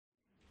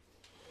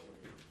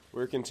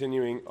We're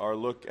continuing our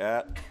look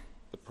at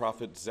the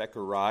prophet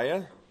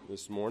Zechariah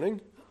this morning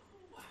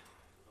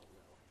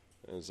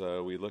as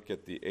we look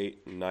at the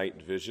 8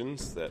 night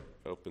visions that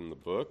open the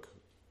book.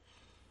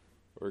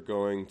 We're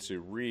going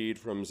to read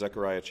from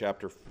Zechariah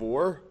chapter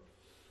 4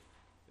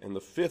 and the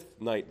 5th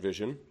night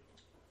vision.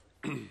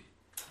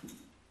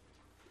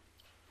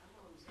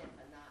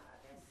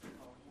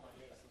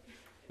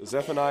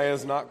 Zephaniah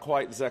is not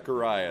quite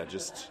Zechariah,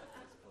 just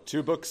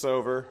 2 books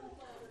over.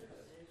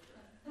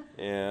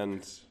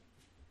 And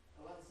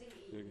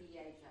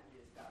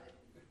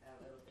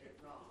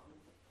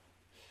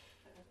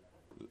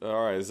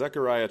all right,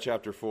 Zechariah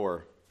chapter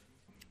 4.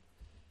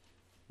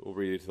 We'll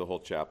read the whole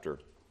chapter.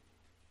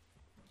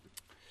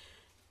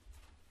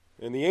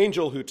 And the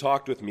angel who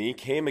talked with me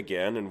came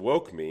again and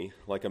woke me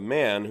like a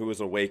man who is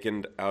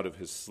awakened out of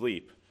his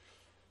sleep.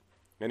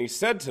 And he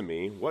said to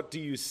me, "What do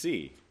you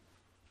see?"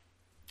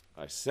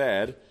 I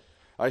said,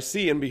 "I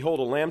see and behold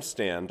a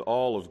lampstand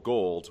all of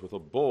gold with a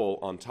bowl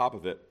on top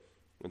of it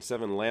and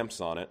 7 lamps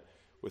on it,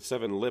 with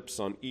 7 lips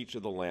on each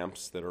of the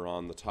lamps that are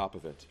on the top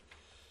of it.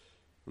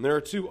 And there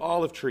are 2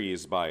 olive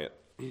trees by it,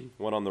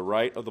 one on the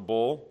right of the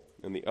bowl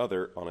and the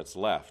other on its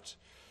left.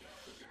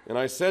 And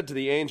I said to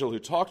the angel who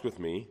talked with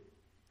me,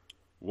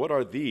 'What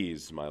are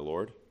these, my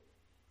Lord?'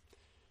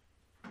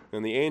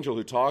 And the angel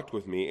who talked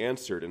with me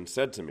answered and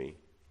said to me,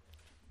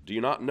 'Do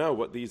you not know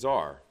what these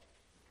are?'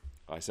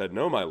 I said,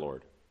 'No, my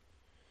Lord.'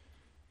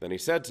 Then he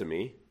said to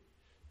me,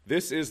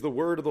 'This is the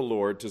word of the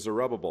Lord to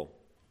Zerubbabel.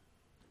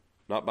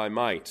 Not by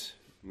might,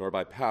 nor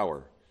by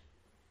power,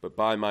 but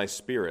by my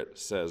Spirit,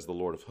 says the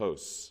Lord of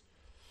hosts.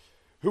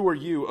 Who are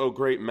you, O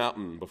great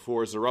mountain,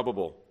 before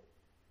Zerubbabel?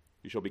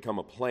 You shall become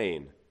a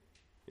plain,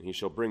 and he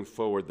shall bring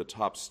forward the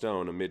top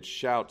stone amid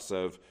shouts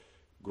of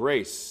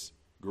grace,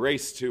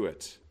 grace to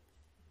it.'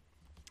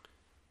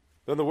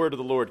 Then the word of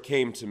the Lord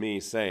came to me,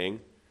 saying,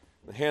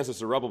 'The hands of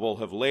Zerubbabel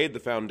have laid the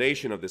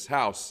foundation of this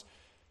house.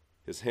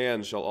 His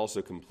hands shall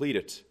also complete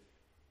it.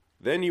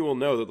 Then you will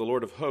know that the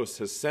Lord of hosts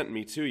has sent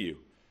me to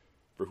you.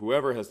 For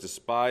whoever has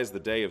despised the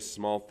day of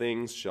small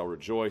things shall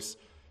rejoice,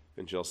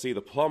 and shall see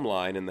the plumb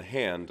line in the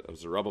hand of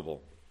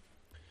Zerubbabel.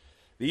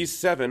 These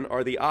 7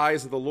 are the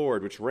eyes of the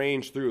Lord, which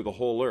range through the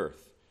whole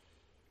earth.'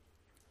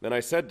 Then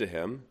I said to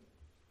him,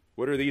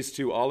 'What are these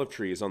 2 olive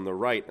trees on the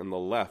right and the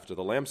left of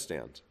the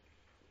lampstand?'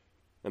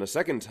 And a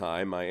second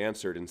time I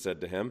answered and said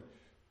to him,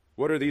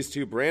 'What are these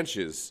 2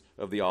 branches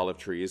of the olive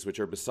trees, which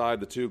are beside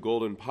the 2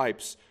 golden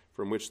pipes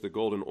from which the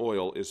golden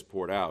oil is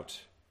poured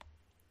out?'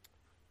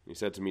 He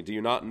said to me, 'Do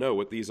you not know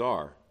what these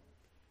are?'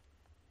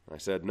 I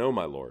said, 'No,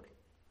 my Lord.'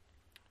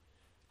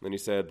 Then he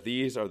said,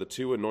 'These are the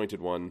 2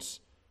 anointed ones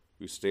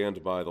who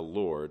stand by the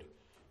Lord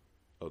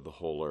of the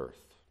whole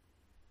earth.'"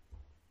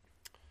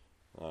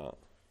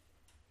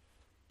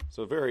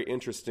 So very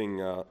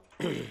interesting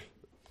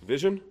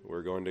vision.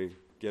 We're going to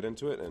get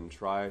into it and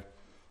try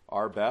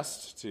our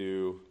best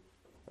to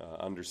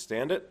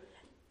understand it,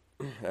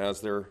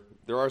 as there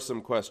are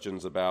some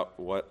questions about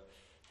what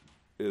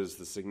is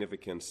the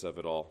significance of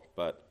it all,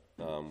 but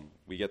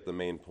we get the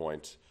main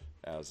point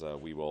as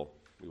we will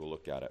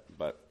look at it.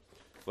 But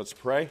let's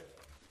pray,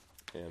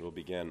 and we'll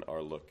begin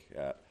our look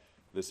at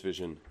this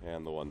vision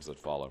and the ones that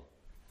follow.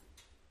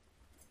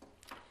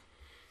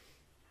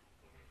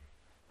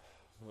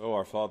 Oh,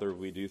 our Father,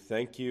 we do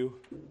thank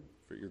you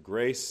for your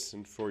grace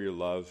and for your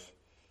love.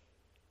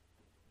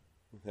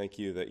 Thank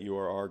you that you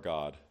are our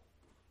God,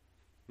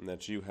 and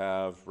that you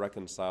have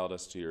reconciled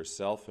us to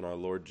yourself in our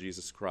Lord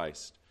Jesus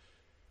Christ.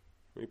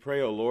 We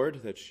pray, O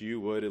Lord, that you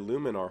would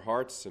illumine our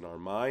hearts and our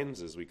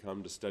minds as we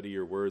come to study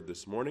your word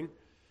this morning.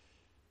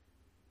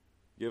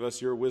 Give us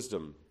your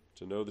wisdom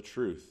to know the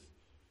truth,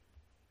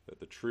 that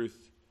the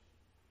truth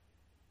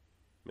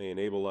may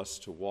enable us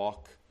to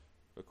walk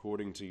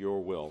according to your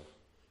will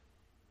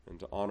and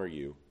to honor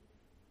you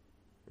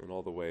in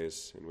all the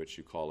ways in which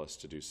you call us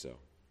to do so.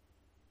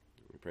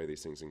 We pray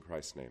these things in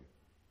Christ's name.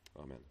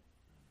 Amen.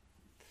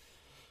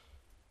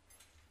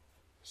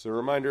 So a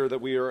reminder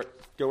that we are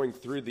going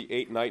through the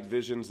 8 night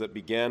visions that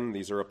began.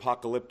 These are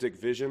apocalyptic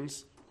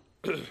visions,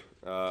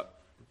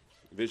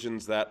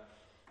 visions that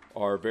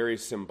are very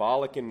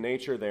symbolic in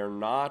nature. They are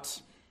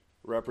not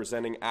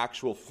representing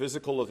actual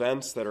physical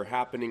events that are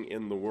happening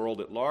in the world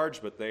at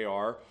large, but they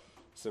are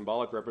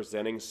symbolic,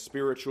 representing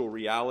spiritual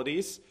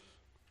realities.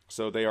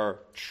 So they are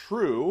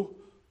true,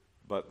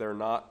 but they're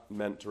not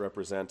meant to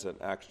represent an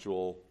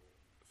actual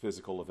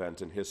physical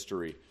event in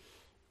history.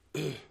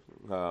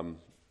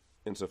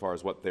 Insofar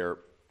as what they're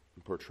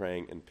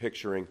portraying and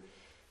picturing.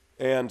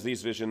 And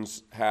these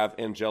visions have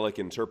angelic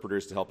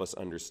interpreters to help us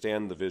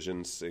understand the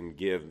visions and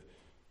give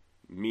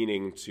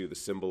meaning to the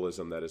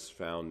symbolism that is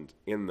found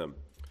in them.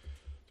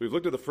 So we've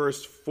looked at the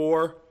first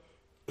 4,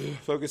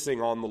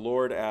 focusing on the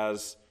Lord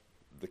as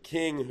the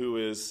King who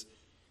is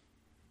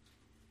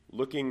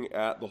looking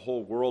at the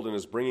whole world and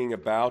is bringing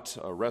about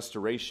a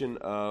restoration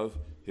of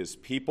his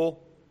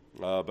people,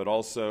 but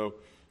also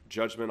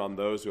judgment on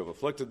those who have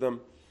afflicted them.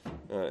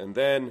 And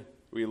then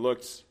we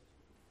looked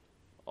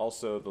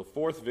also the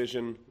 4th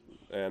vision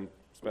and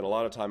spent a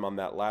lot of time on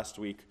that last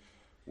week,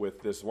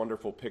 with this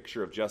wonderful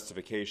picture of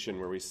justification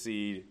where we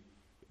see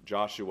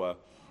Joshua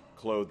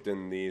clothed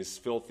in these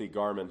filthy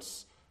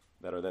garments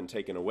that are then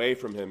taken away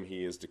from him.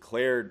 He is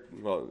declared,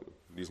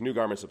 these new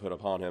garments are put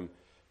upon him,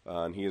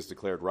 and he is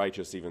declared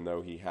righteous even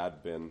though he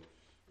had been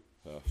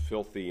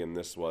filthy, and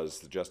this was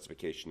the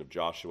justification of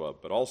Joshua,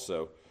 but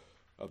also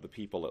of the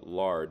people at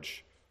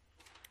large,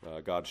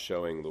 God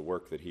showing the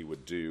work that he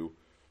would do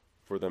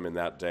for them in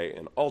that day,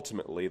 and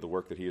ultimately the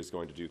work that he is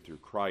going to do through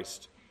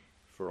Christ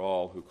for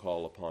all who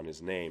call upon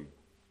his name.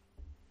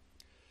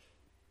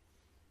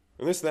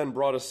 And this then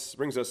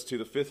brings us to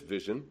the fifth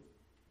vision,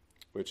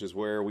 which is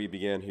where we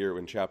began here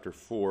in chapter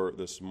 4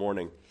 this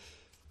morning.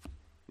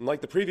 And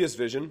like the previous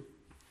vision,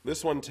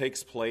 this one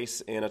takes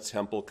place in a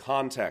temple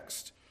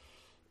context.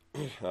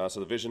 So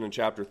the vision in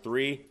chapter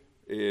 3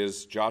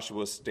 is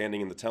Joshua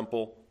standing in the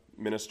temple,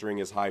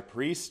 ministering as high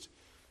priest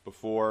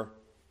before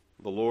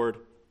the Lord.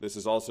 This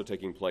is also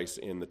taking place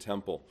in the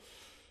temple.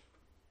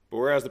 But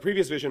whereas the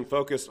previous vision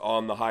focused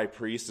on the high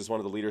priest as one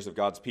of the leaders of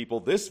God's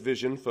people, this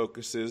vision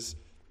focuses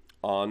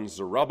on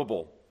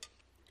Zerubbabel.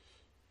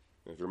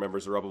 If you remember,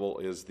 Zerubbabel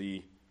is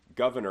the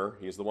governor.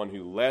 He is the one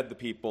who led the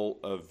people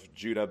of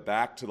Judah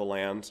back to the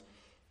land.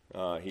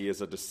 He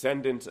is a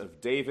descendant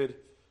of David,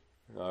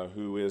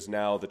 who is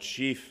now the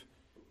chief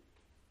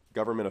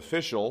government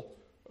official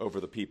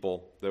over the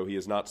people, though he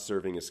is not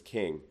serving as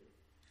king.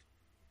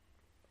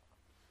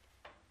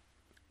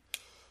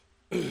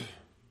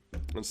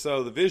 And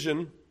so the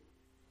vision,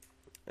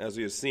 as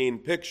we have seen,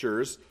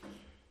 pictures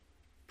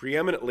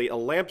preeminently a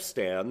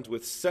lampstand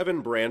with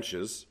 7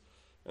 branches,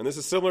 and this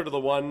is similar to the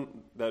one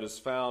that is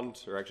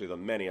found, or actually the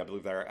many, I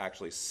believe there are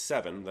actually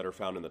 7 that are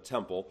found in the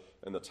temple.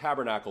 In the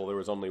tabernacle, there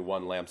was only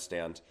one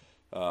lampstand,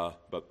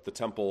 but the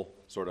temple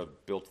sort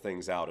of built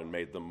things out and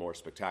made them more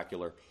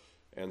spectacular.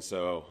 And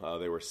so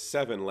there were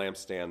 7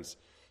 lampstands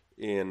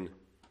in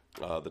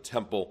the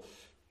temple.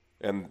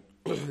 And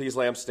these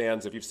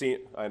lampstands, if you've seen,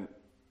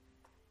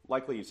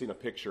 likely you've seen a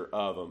picture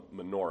of a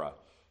menorah.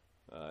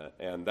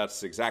 And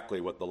that's exactly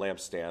what the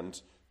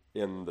lampstand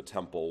in the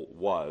temple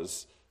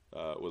was.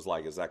 It was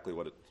like exactly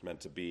what it's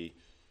meant to be,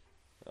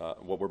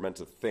 what we're meant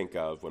to think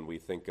of when we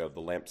think of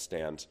the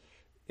lampstand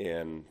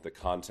in the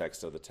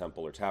context of the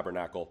temple or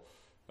tabernacle.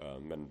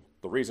 And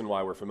the reason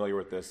why we're familiar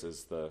with this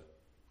is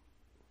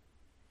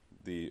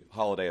the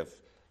holiday of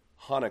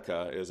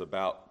Hanukkah is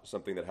about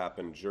something that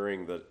happened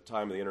during the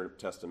time of the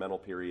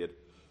intertestamental period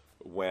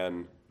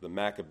when the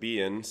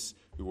Maccabeans,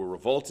 who were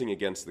revolting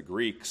against the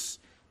Greeks,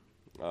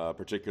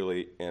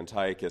 particularly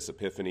Antiochus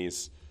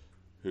Epiphanes,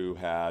 who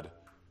had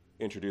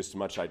introduced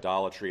much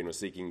idolatry and was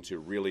seeking to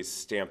really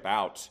stamp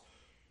out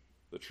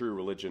the true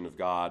religion of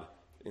God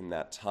in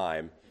that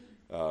time.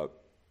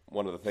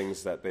 One of the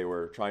things that they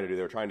were trying to do,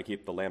 they were trying to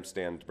keep the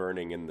lampstand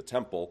burning in the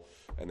temple,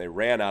 and they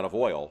ran out of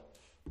oil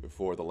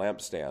before the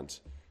lampstand.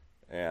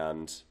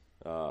 And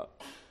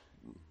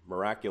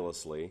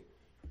miraculously,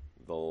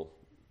 the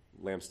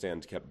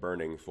lampstand kept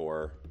burning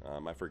for,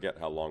 I forget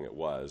how long it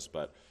was,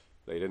 but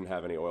they didn't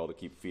have any oil to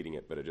keep feeding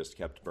it, but it just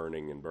kept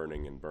burning and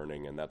burning and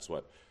burning, and that's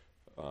what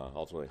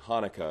ultimately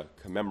Hanukkah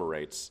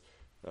commemorates,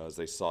 as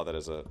they saw that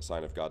as a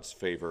sign of God's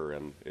favor,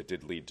 and it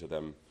did lead to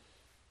them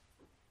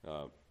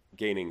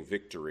gaining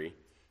victory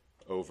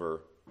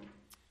over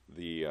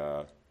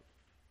the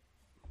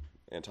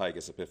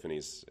Antiochus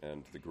Epiphanes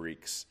and the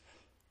Greeks.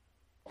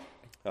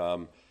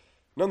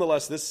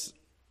 Nonetheless, this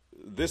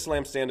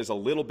lampstand is a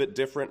little bit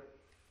different.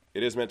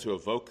 It is meant to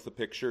evoke the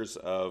pictures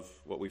of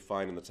what we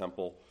find in the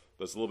temple,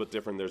 but it's a little bit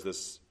different. There's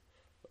this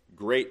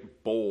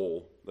great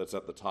bowl that's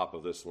at the top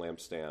of this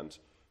lampstand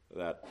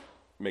that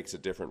makes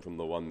it different from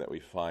the one that we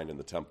find in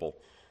the temple.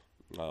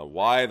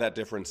 Why that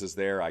difference is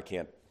there, I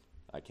can't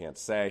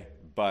say,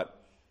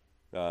 but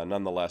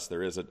nonetheless,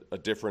 there is a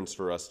difference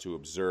for us to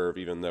observe,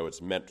 even though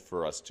it's meant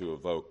for us to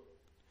evoke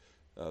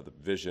the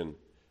vision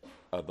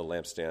of the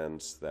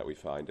lampstands that we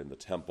find in the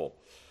temple.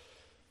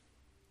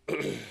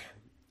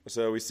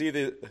 So we see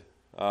this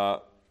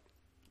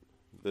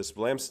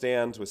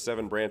lampstand with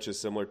 7 branches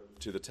similar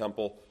to the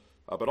temple,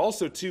 but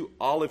also 2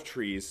 olive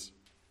trees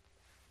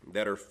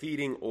that are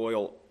feeding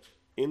oil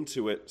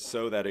into it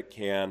so that it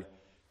can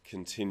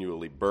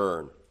continually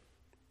burn.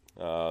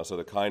 So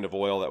the kind of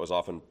oil that was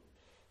often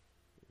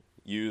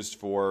used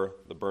for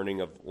the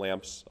burning of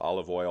lamps,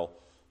 olive oil,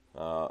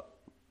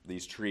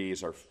 these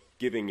trees are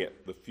giving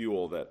it the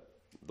fuel that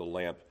the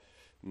lamp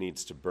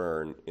needs to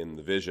burn in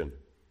the vision.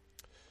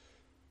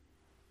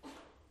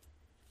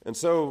 And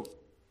so,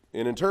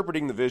 in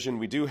interpreting the vision,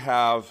 we do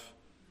have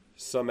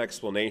some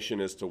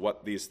explanation as to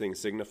what these things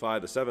signify.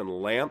 The 7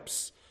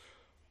 lamps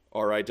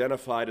are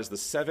identified as the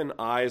 7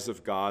 eyes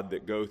of God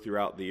that go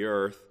throughout the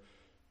earth,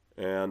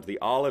 and the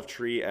olive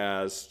tree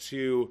as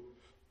 2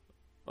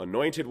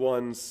 anointed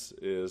ones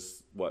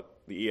is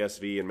what the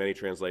ESV and many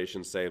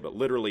translations say, but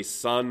literally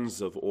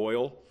sons of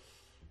oil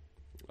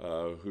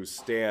who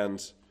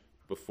stand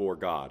before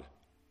God.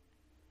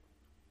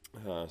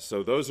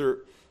 So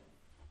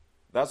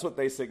that's what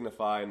they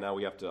signify, and now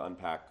we have to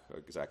unpack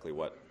exactly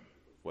what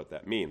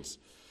that means.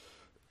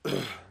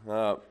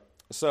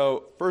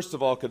 So first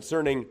of all,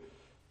 concerning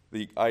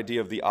the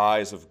idea of the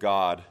eyes of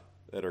God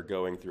that are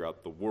going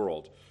throughout the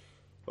world.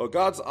 Well,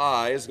 God's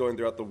eyes going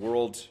throughout the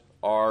world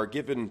are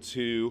given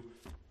to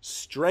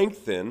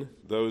strengthen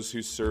those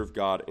who serve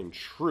God in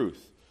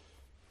truth.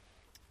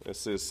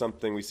 This is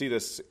something, we see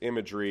this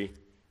imagery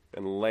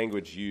and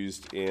language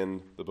used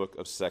in the book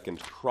of 2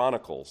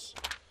 Chronicles.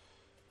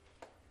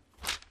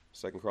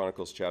 2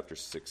 Chronicles chapter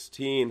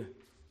 16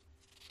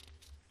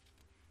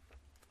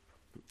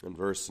 and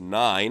verse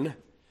 9.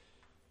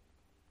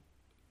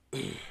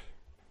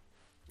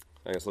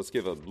 I guess let's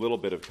give a little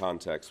bit of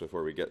context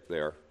before we get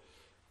there.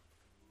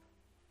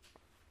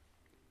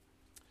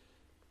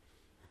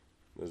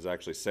 This is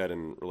actually said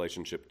in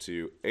relationship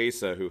to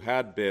Asa, who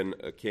had been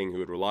a king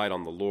who had relied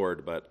on the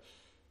Lord, but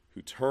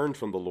who turned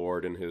from the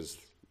Lord in his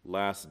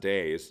last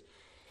days.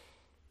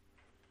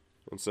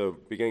 And so,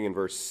 beginning in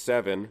verse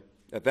 7,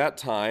 at that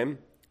time,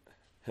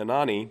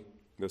 Hanani,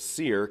 the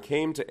seer,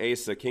 came to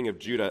Asa, king of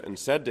Judah, and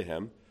said to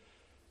him,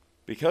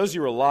 because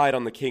you relied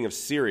on the king of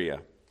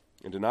Syria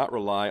and did not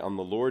rely on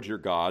the Lord your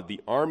God, the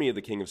army of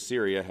the king of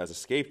Syria has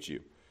escaped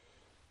you.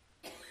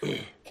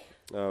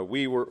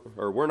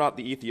 Were not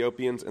the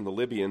Ethiopians and the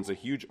Libyans a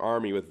huge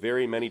army with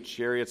very many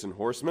chariots and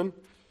horsemen?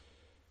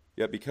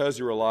 Yet because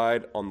you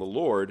relied on the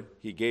Lord,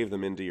 he gave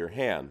them into your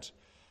hand.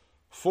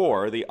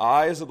 For the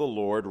eyes of the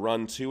Lord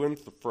run to and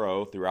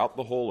fro throughout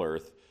the whole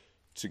earth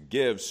to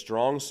give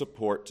strong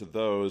support to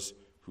those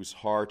whose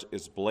heart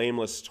is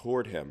blameless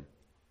toward him.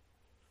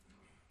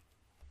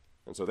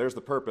 And so there's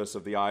the purpose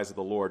of the eyes of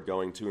the Lord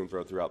going to and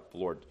fro throughout the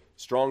Lord.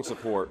 Strong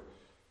support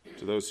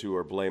to those who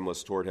are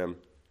blameless toward him.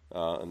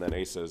 And then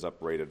Asa is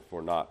upbraided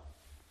for not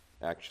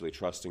actually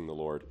trusting the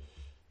Lord,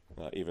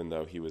 even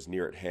though he was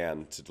near at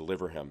hand to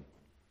deliver him.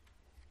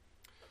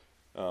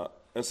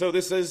 And so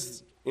this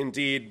is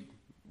indeed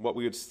what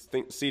we would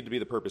see to be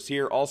the purpose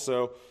here.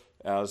 Also,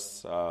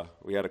 as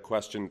we had a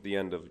question at the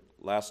end of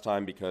last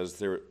time, because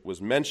there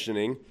was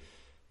mentioning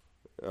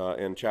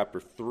in chapter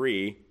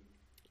 3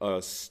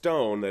 a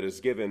stone that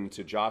is given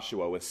to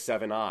Joshua with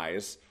 7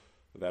 eyes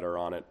that are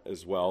on it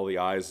as well. The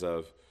eyes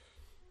of,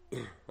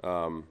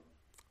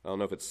 I don't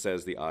know if it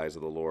says the eyes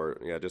of the Lord.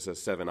 Yeah, it just says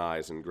 7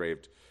 eyes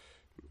engraved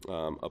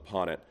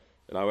upon it.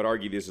 And I would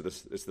argue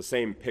it's the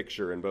same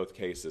picture in both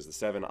cases. The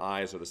 7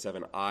 eyes are the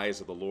 7 eyes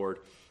of the Lord.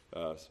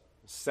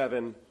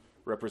 7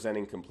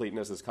 representing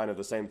completeness is kind of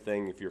the same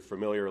thing if you're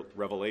familiar with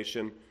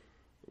Revelation,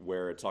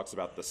 where it talks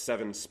about the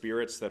 7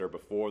 spirits that are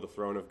before the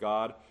throne of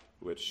God,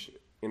 which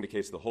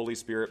indicates the Holy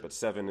Spirit, but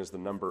 7 is the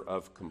number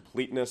of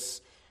completeness,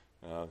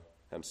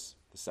 hence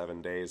the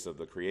 7 days of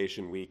the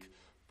creation week,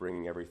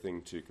 bringing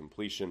everything to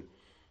completion.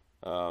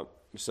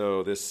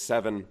 So these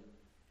 7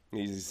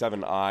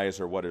 eyes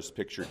are what is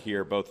pictured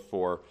here, both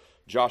for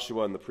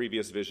Joshua in the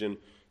previous vision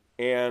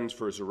and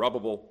for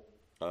Zerubbabel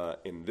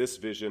in this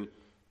vision,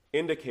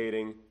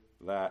 indicating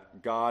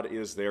that God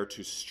is there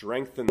to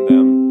strengthen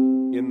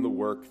them in the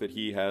work that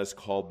he has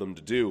called them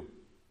to do,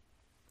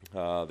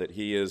 that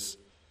he is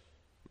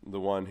the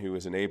one who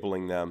is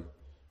enabling them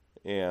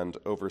and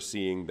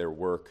overseeing their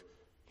work.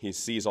 He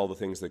sees all the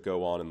things that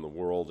go on in the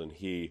world, and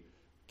he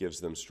gives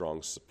them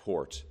strong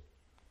support.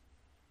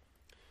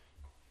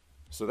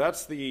 So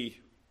that's the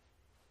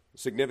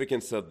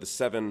significance of the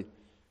 7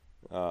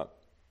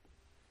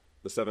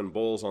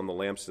 bowls on the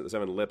lampstand, the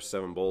 7 lips,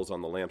 7 bowls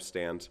on the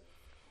lampstand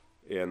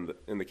in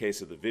the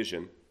case of the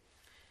vision.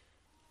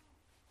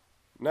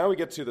 Now we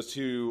get to the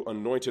 2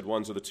 anointed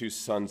ones, or the 2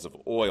 sons of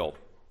oil.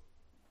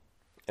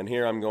 And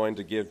here I'm going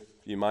to give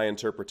you my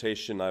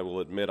interpretation. I will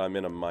admit I'm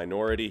in a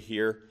minority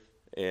here,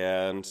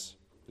 and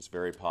it's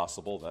very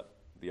possible that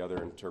the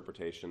other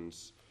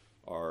interpretations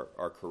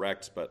are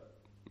correct, but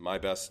my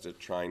best at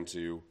trying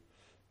to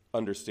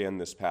understand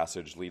this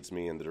passage leads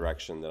me in the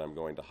direction that I'm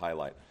going to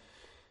highlight.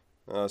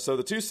 So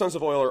the 2 sons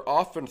of oil are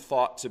often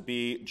thought to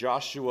be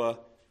Joshua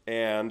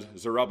and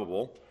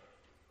Zerubbabel,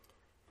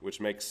 which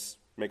makes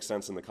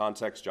sense in the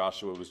context.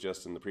 Joshua was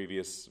just in the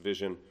previous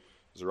vision.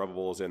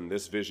 Zerubbabel is in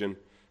this vision.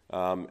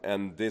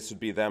 And this would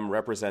be them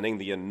representing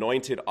the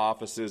anointed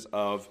offices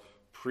of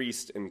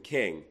priest and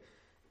king.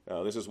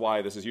 This is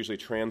why this is usually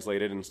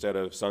translated instead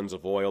of sons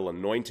of oil,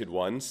 anointed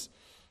ones,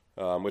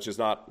 which is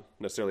not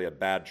necessarily a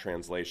bad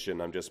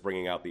translation. I'm just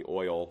bringing out the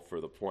oil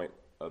for the point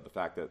of the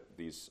fact that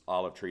these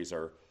olive trees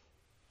are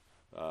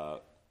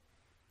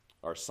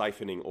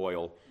siphoning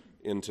oil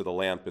into the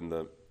lamp in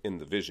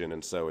the vision,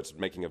 and so it's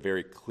making a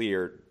very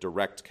clear,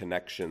 direct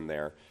connection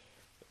there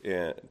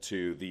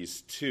to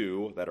these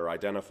 2 that are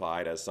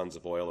identified as sons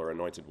of oil or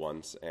anointed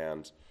ones,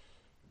 and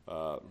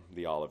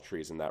the olive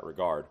trees in that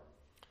regard.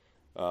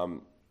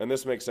 And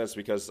this makes sense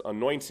because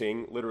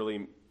anointing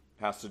literally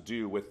has to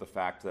do with the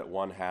fact that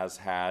one has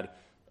had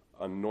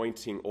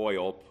anointing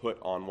oil put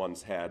on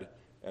one's head,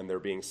 and they're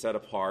being set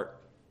apart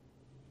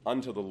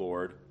unto the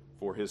Lord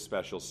for his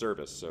special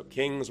service. So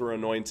kings were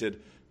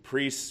anointed,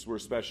 priests were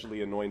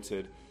specially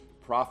anointed,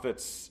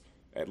 prophets,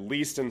 at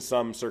least in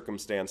some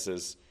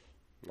circumstances.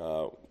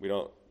 We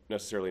don't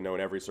necessarily know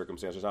in every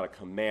circumstance. There's not a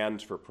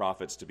command for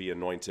prophets to be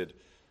anointed,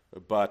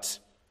 but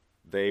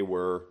they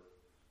were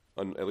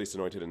at least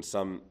anointed in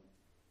some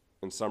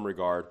in some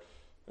regard.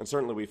 And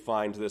certainly we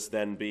find this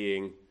then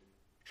being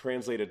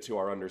translated to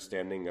our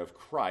understanding of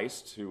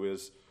Christ, who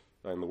is,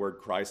 and the word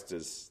Christ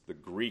is the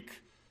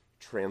Greek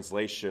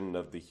translation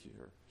of the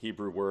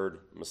Hebrew word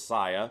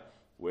Messiah,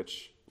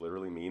 which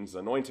literally means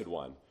anointed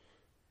one.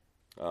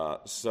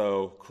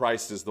 So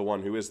Christ is the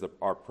one who is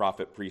our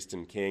prophet, priest,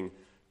 and king.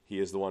 He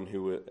is the one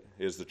who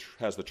has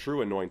the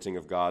true anointing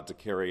of God to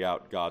carry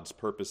out God's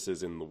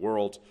purposes in the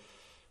world.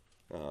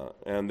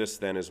 And this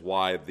then is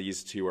why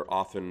these two are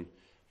often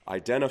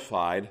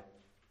identified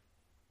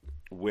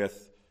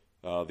with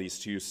these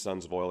two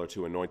sons of oil or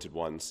two anointed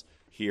ones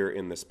here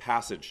in this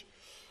passage.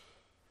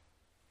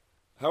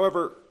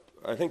 However,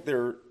 I think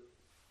there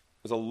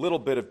is a little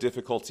bit of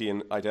difficulty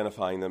in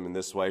identifying them in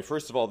this way.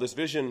 First of all, this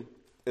vision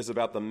is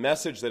about the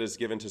message that is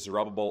given to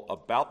Zerubbabel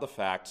about the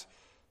fact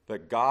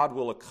that God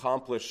will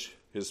accomplish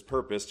his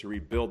purpose to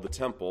rebuild the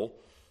temple,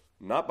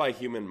 not by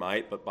human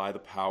might, but by the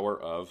power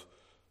of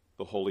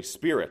the Holy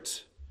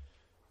Spirit.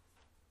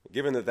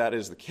 Given that that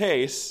is the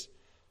case,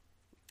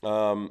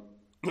 and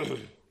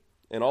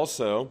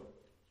also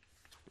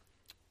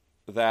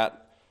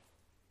that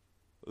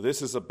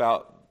this is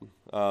about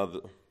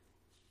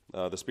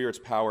the Spirit's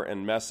power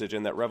and message,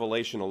 and that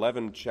Revelation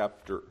 11,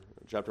 chapter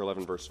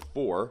 11, verse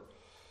 4,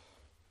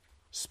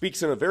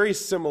 speaks in a very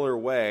similar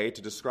way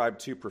to describe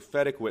two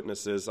prophetic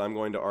witnesses. I'm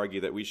going to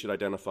argue that we should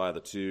identify the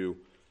two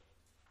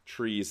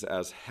trees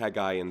as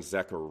Haggai and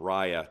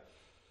Zechariah,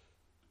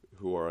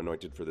 who are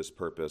anointed for this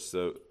purpose.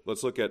 So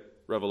let's look at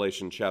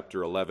Revelation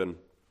chapter 11.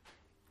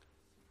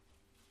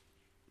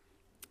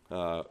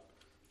 We'll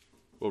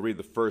read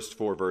the first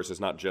 4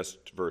 verses, not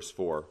just verse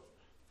 4,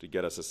 to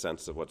get us a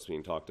sense of what's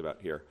being talked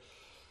about here.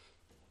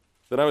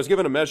 Then I was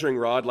given a measuring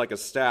rod like a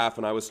staff,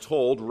 and I was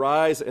told,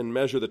 "Rise and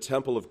measure the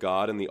temple of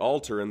God and the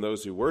altar and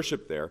those who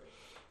worship there.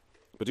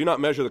 But do not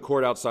measure the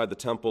court outside the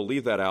temple.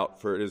 Leave that out,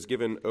 for it is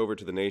given over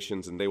to the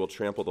nations, and they will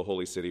trample the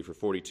holy city for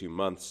 42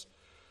 months.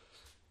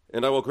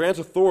 And I will grant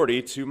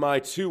authority to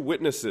my 2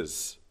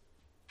 witnesses,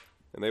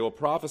 and they will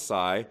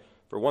prophesy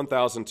for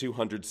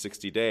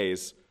 1,260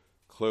 days,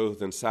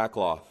 clothed in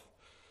sackcloth.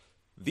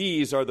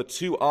 These are the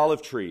 2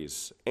 olive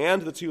trees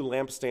and the 2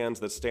 lampstands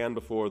that stand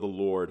before the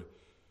Lord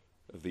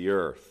of the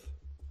earth."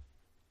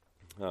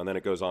 And then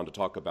it goes on to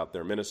talk about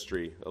their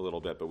ministry a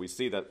little bit, but we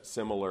see that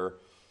similar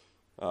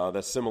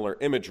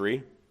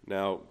imagery.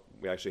 Now,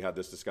 we actually had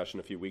this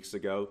discussion a few weeks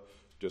ago.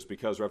 Just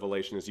because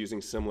Revelation is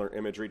using similar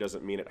imagery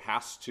doesn't mean it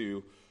has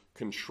to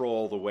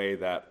control the way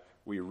that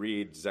we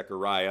read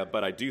Zechariah,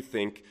 but I do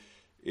think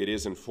it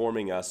is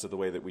informing us of the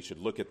way that we should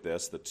look at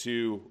this. The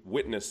 2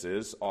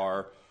 witnesses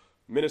are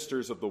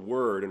ministers of the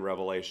word in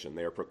Revelation.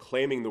 They are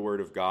proclaiming the word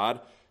of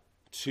God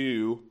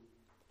to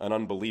an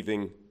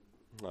unbelieving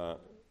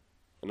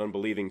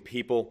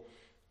people,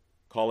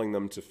 calling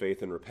them to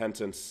faith and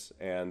repentance,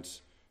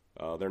 and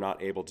they're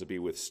not able to be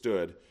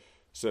withstood.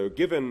 So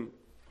given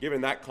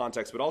that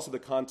context, but also the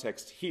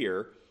context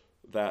here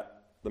that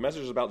the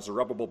message is about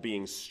Zerubbabel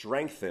being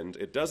strengthened,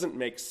 it doesn't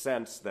make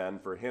sense then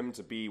for him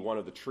to be one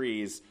of the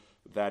trees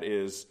that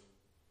is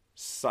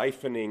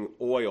siphoning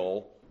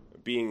oil,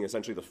 being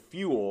essentially the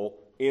fuel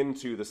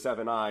into the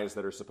 7 eyes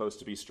that are supposed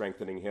to be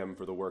strengthening him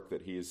for the work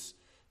that he's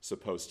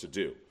supposed to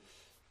do.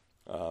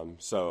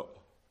 So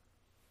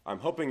I'm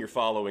hoping you're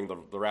following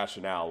the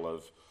rationale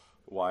of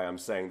why I'm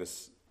saying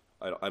this.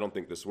 I don't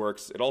think this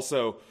works. It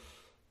also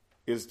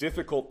is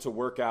difficult to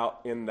work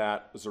out in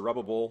that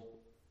Zerubbabel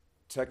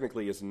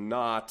technically is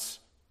not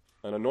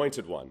an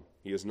anointed one.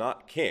 He is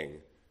not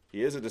king.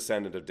 He is a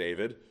descendant of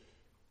David,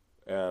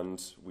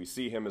 and we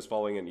see him as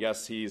following in.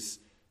 Yes, he's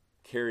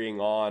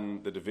carrying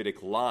on the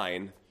Davidic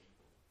line,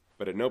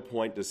 but at no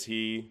point does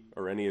he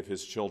or any of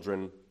his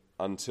children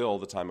until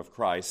the time of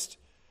Christ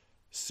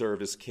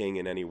serve as king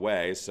in any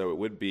way. So it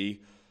would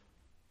be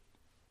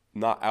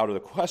not out of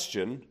the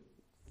question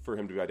for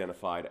him to be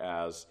identified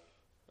as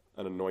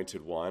an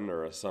anointed one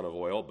or a son of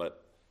oil,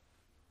 but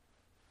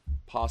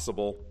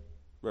possible,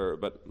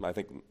 but I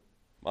think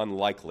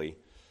unlikely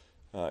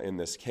in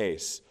this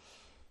case.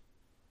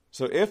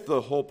 So if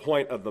the whole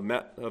point of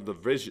the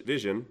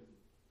vision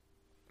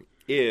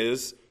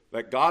is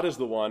that God is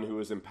the one who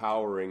is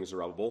empowering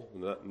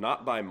Zerubbabel,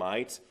 not by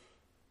might,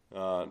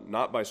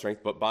 not by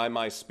strength, but by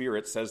my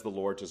Spirit, says the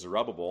Lord to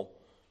Zerubbabel,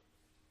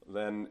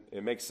 then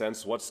it makes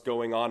sense what's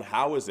going on.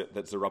 How is it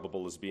that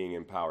Zerubbabel is being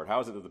empowered? How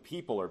is it that the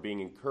people are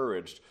being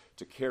encouraged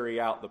to carry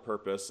out the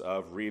purpose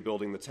of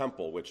rebuilding the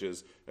temple, which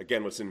is,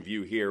 again, what's in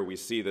view here. We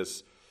see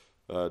this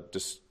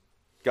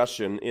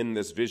discussion in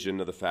this vision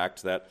of the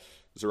fact that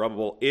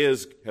Zerubbabel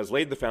has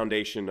laid the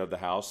foundation of the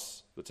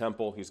house, the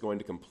temple. He's going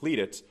to complete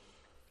it.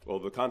 Well,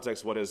 the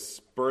context, what has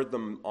spurred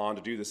them on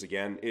to do this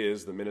again,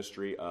 is the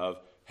ministry of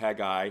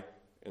Haggai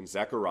and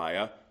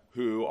Zechariah,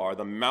 who are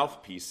the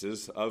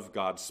mouthpieces of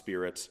God's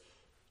Spirit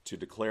to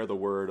declare the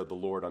word of the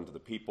Lord unto the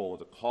people,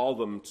 to call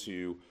them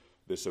to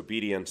this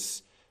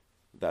obedience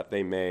that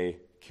they may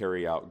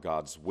carry out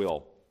God's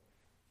will.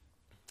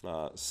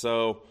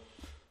 So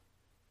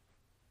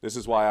this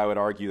is why I would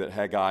argue that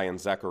Haggai and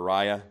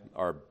Zechariah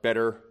are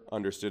better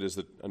understood as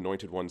the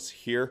anointed ones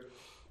here.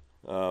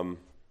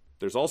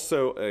 There's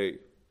also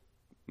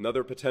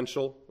another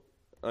potential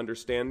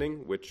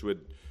understanding, which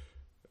would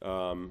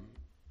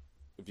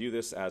view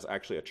this as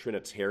actually a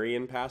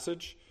Trinitarian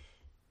passage.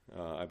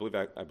 I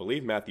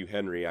believe Matthew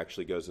Henry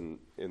actually goes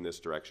in this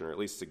direction, or at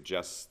least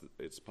suggests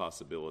its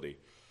possibility.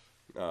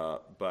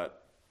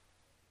 But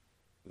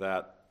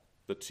that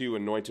the two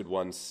anointed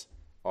ones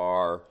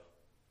are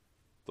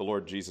the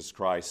Lord Jesus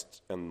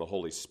Christ and the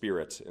Holy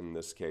Spirit, in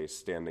this case,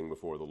 standing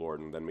before the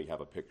Lord. And then we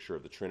have a picture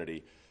of the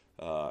Trinity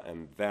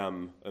and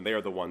they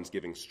are the ones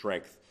giving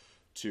strength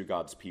to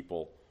God's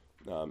people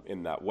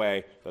in that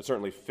way. That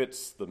certainly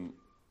fits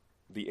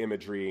the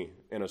imagery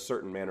in a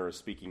certain manner of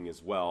speaking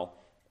as well,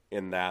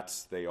 in that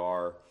they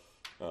are,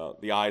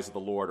 the eyes of the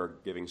Lord are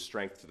giving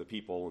strength to the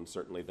people, and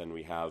certainly then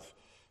we have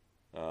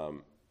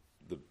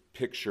the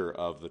picture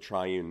of the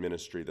triune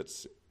ministry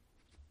that's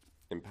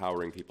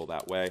empowering people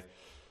that way.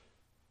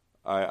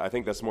 I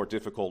think that's more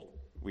difficult.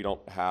 We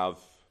don't have,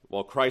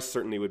 well, Christ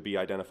certainly would be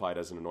identified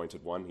as an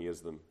anointed one. He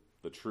is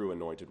the true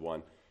anointed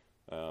one.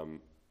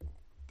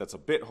 That's a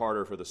bit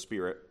harder for the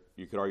Spirit.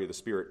 You could argue the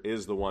Spirit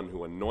is the one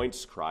who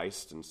anoints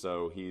Christ, and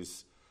so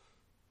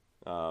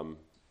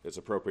it's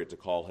appropriate to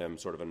call him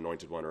sort of an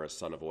anointed one or a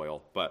son of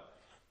oil. But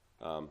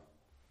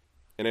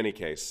in any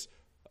case,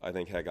 I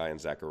think Haggai and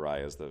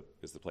Zechariah is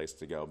the place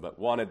to go. But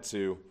wanted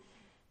to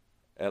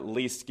at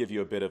least give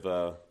you a bit of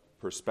a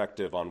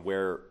perspective on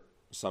where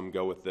some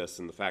go with this,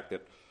 and the fact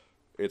that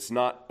it's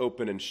not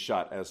open and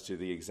shut as to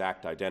the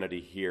exact identity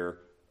here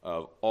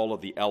of all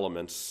of the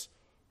elements,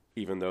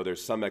 even though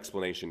there's some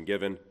explanation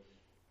given.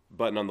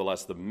 But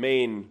nonetheless, the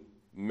main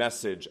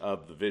message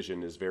of the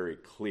vision is very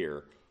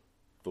clear.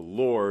 The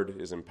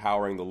Lord is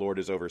empowering, the Lord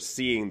is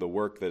overseeing the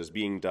work that is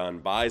being done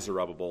by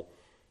Zerubbabel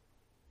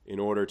in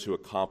order to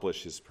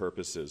accomplish his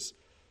purposes.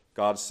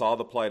 God saw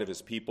the plight of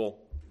his people,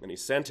 and he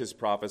sent his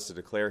prophets to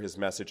declare his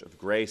message of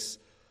grace,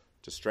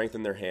 to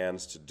strengthen their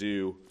hands to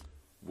do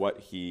what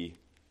he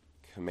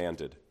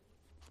commanded.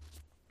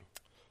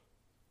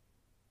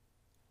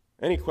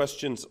 Any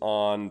questions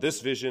on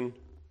this vision,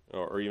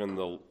 or even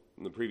the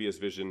previous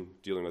vision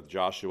dealing with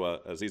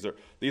Joshua? As these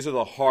are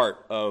the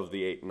heart of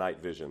the 8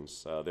 night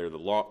visions. They're the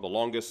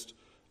longest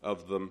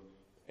of them,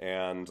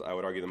 and I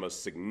would argue the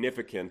most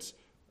significant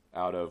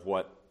out of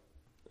what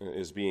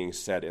is being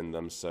said in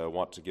them. So I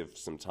want to give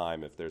some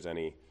time if there's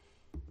any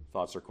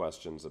thoughts or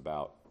questions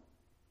about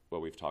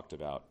what we've talked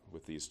about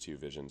with these 2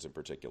 visions in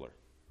particular.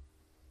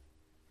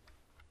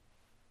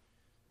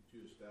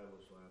 Did you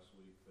establish last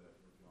week that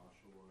the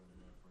Joshua in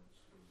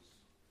reference is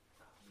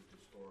the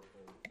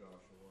historical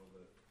Joshua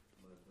that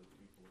led the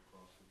people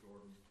across the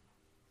Jordan,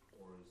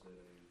 or is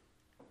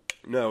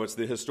it No, it's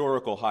the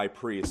historical high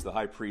priest. The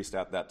high priest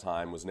at that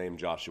time was named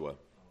Joshua.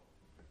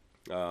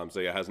 So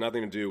it has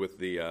nothing to do with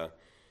the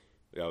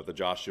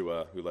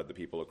Joshua who led the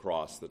people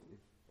across. It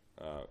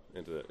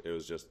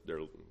was just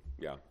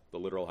the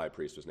literal high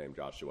priest was named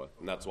Joshua,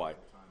 and that's why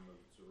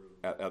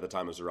at the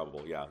time of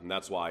Zerubbabel, and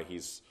that's why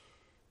he's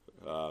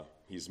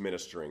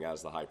ministering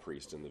as the high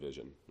priest in the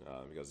vision,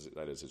 because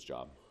that is his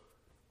job.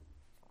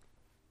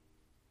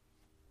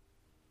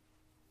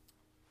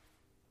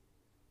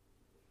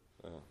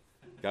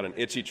 Got an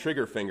itchy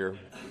trigger finger.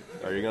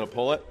 Are you going to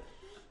pull it?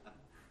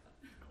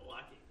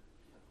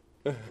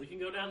 Lucky. We can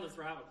go down this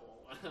rabbit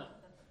hole.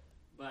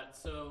 But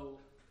so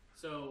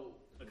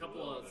a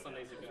couple of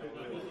Sundays ago.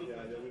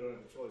 Yeah, we don't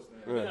have a choice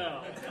now.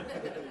 No.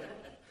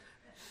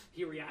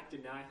 He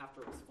reacted, now I have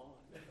to respond.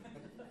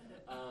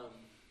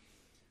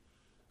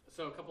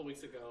 So a couple of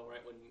weeks ago,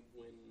 right, when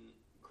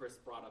Chris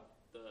brought up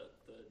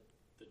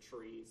the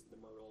trees, the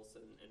myrtles,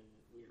 and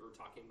we were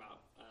talking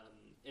about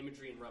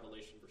imagery in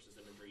Revelation versus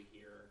imagery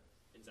here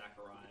in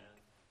Zechariah,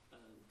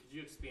 could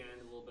you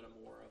expand a little bit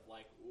more of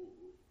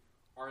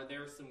are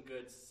there some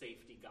good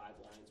safety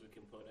guidelines we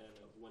can put in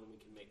of when we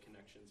can make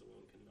connections and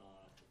when we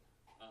cannot?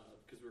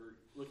 Because we're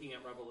looking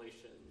at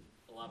Revelation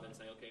 11 and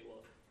saying, okay,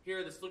 well, here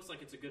this looks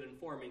like it's a good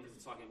informing because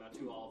it's talking about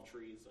 2 olive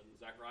trees, and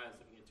Zechariah is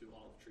looking at 2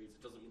 olive trees.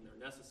 It doesn't mean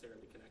they're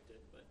necessarily connected,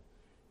 but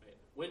right,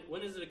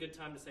 when is it a good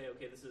time to say,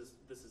 okay, this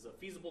is a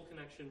feasible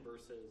connection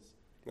versus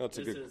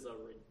this is a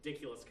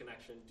ridiculous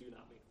connection? Do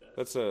not make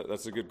this.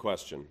 That's a good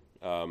question.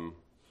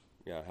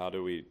 How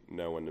do we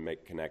know when to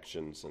make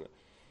connections? And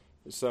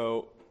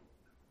so,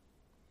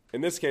 in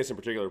this case in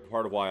particular,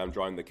 part of why I'm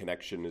drawing the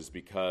connection is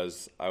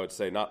because I would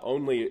say not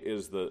only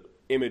is the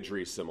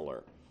imagery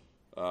similar,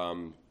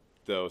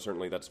 though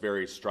certainly that's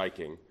very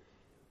striking,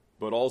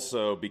 but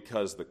also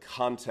because the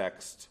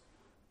context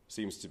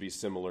seems to be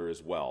similar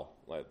as well.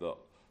 Like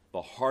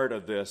the heart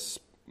of this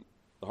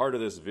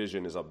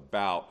vision is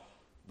about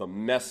the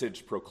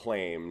message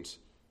proclaimed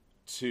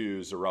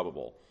to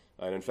Zerubbabel.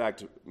 And in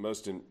fact,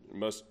 most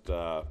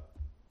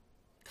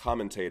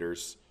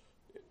commentators,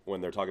 when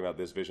they're talking about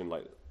this vision,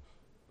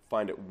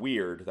 find it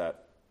weird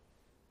that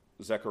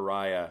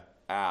Zechariah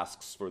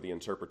asks for the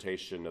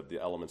interpretation of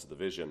the elements of the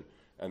vision,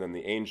 and then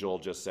the angel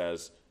just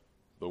says,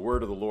 the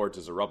word of the Lord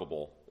to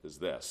Zerubbabel is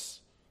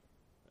this.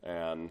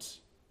 And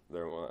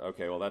they're,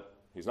 okay, well,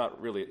 he's not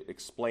really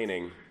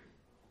explaining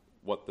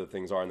what the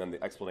things are, and then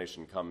the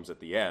explanation comes at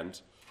the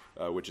end,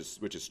 which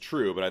is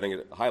true. But I think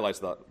it highlights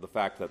the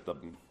fact that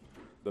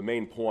the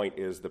main point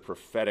is the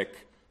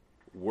prophetic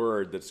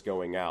word that's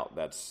going out,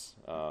 that's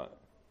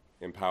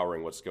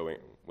empowering what's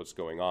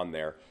going on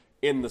there.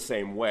 In the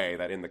same way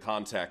that in the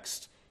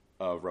context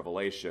of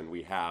Revelation,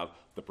 we have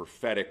the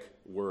prophetic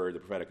word, the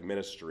prophetic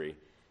ministry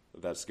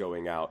that's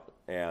going out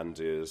and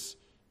is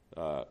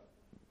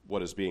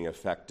what is being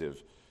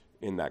effective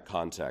in that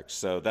context.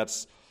 So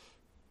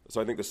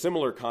I think the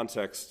similar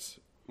context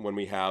when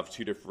we have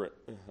two different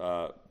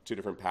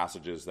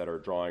passages that are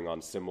drawing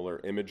on similar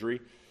imagery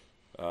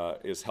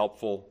is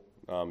helpful.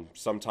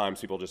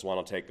 Sometimes people just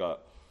want to take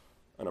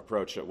an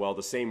approach that, well,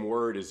 the same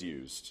word is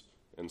used,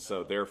 and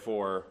so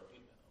therefore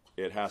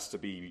it has to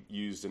be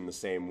used in the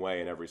same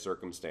way in every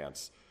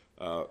circumstance.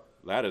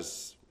 That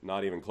is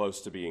not even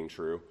close to being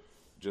true.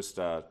 Just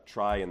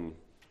try and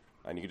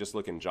you can just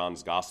look in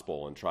John's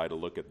Gospel and try to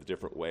look at the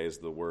different ways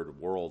the word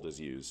world is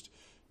used.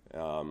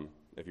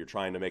 If you're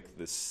trying to make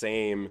the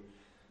same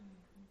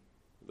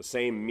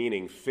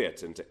meaning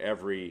fit into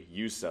every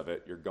use of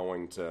it, you're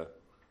going to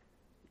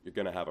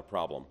have a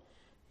problem.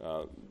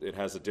 It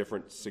has a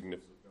different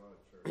significance.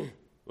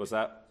 What's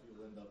that?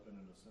 You'll end up in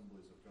an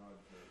Assemblies of God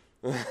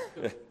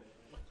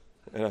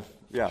church.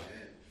 Yeah,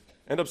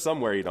 end up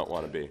somewhere you don't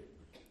want to be.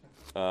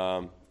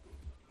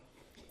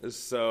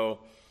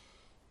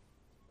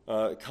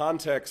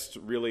 Context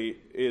really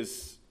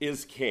is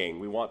king.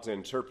 We want to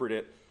interpret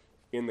it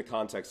in the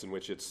context in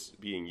which it's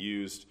being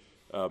used,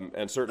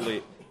 and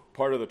certainly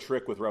part of the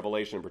trick with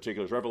Revelation in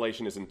particular is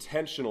Revelation is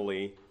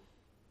intentionally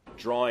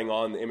drawing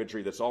on the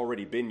imagery that's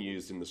already been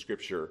used in the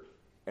Scripture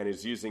and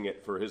is using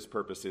it for his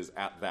purposes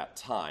at that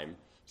time.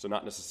 So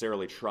not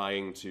necessarily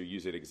trying to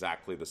use it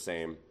exactly the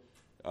same,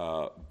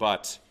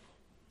 but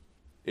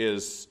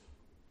is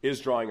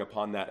drawing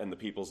upon that and the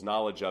people's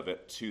knowledge of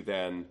it to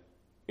then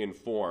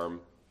inform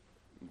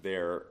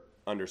their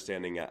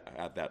understanding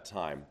at that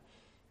time.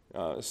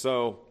 I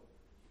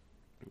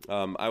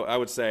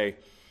would say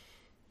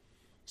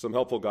some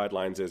helpful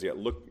guidelines is,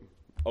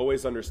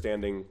 always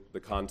understanding the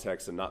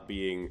context and not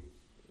being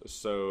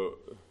so,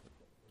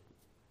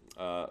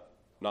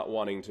 not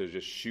wanting to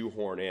just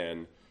shoehorn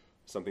in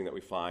something that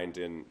we find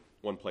in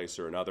one place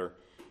or another.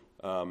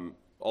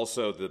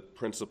 Also, the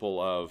principle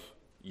of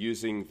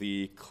using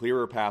the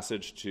clearer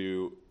passage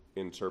to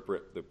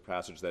interpret the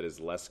passage that is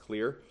less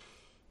clear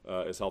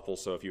is helpful.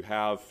 So if you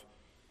have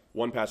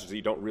one passage that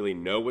you don't really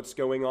know what's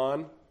going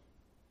on,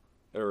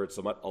 or it's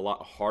a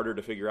lot harder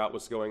to figure out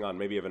what's going on,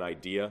 maybe you have an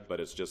idea,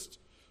 but it's just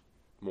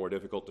more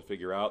difficult to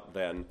figure out,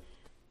 then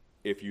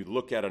if you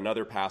look at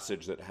another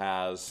passage that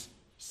has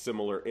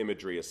similar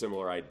imagery, a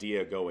similar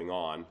idea going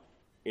on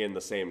in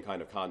the same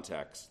kind of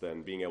context,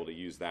 then being able to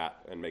use that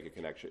and make a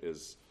connection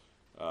is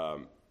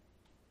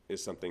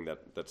something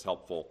that's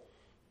helpful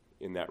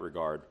in that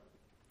regard.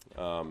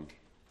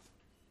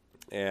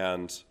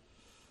 And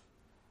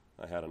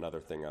I had another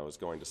thing I was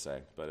going to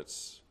say, but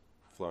it's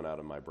flown out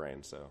of my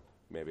brain, so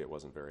maybe it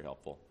wasn't very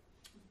helpful.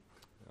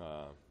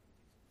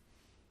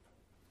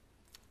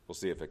 We'll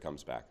see if it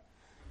comes back.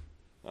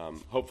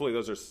 Hopefully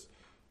those are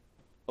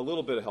a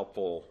little bit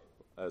helpful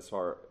as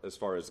far as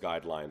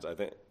guidelines. I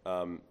think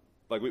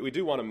we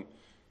do want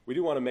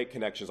to make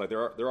connections. Like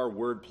there are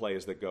word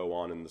plays that go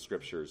on in the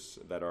Scriptures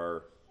that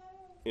are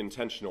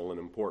intentional and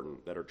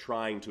important, that are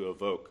trying to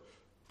evoke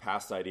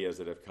past ideas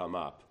that have come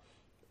up.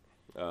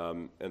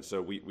 And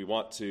so we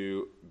want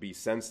to be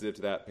sensitive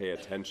to that, pay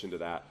attention to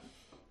that.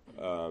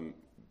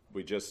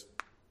 We just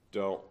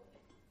don't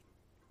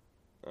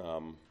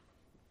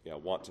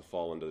want to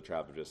fall into the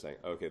trap of just saying,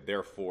 okay,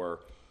 therefore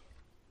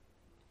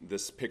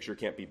this picture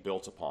can't be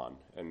built upon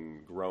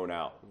and grown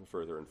out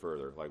further and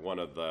further. Like one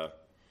of the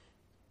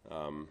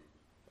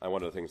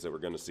things that we're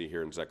going to see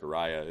here in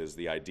Zechariah is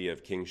the idea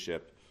of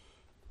kingship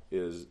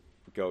is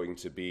going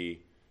to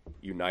be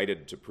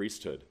united to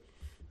priesthood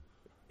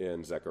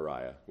in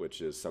Zechariah,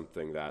 which is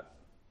something that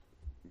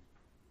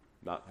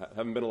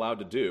haven't been allowed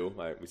to do.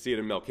 We see it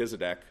in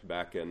Melchizedek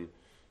back in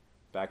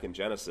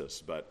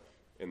Genesis, but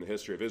in the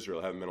history of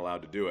Israel, haven't been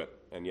allowed to do it,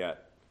 and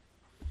yet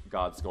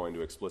God's going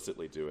to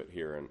explicitly do it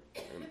here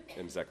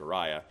in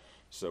Zechariah.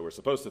 So we're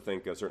supposed to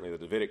think of certainly the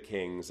Davidic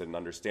kings and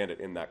understand it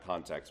in that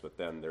context, but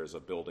then there's a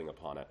building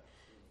upon it.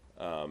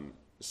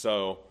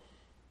 So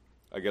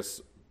I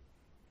guess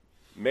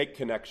make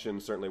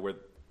connections certainly where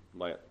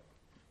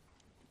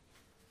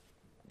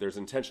there's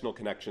intentional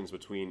connections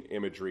between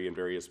imagery in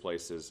various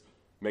places.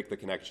 Make the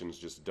connections,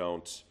 just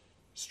don't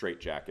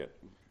straitjacket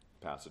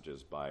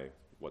passages by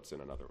what's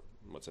in another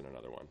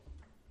one.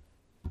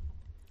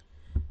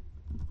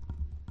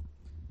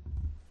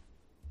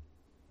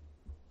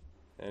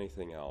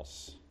 Anything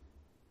else?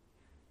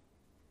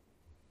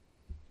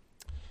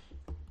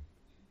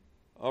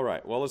 All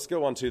right, well, let's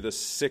go on to the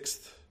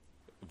sixth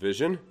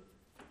vision,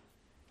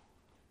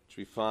 which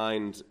we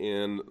find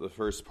in the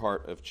first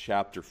part of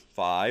chapter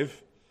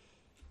 5.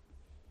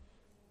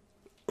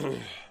 The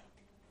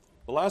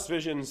last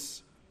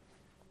visions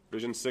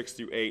 6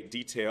 through 8,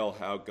 detail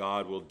how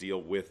God will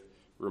deal with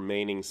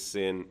remaining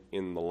sin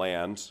in the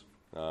land.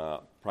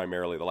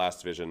 primarily. The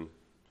last vision,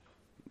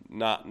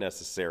 not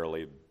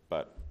necessarily,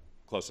 but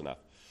close enough.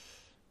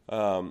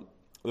 The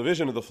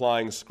vision of the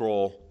flying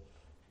scroll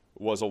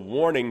was a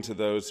warning to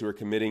those who are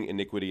committing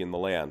iniquity in the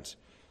land.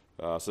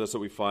 So that's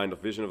what we find, a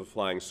vision of a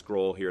flying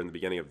scroll here in the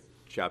beginning of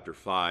chapter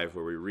 5,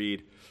 where we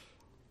read,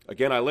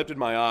 "Again I lifted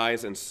my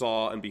eyes and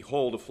saw, and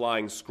behold, a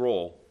flying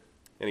scroll.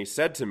 And he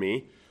said to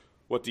me,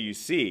 'What do you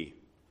see?'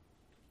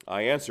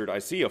 I answered, 'I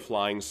see a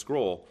flying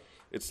scroll.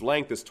 Its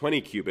length is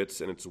 20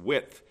 cubits, and its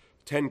width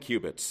 10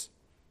 cubits.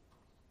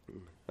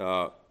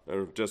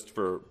 Just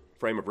for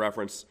frame of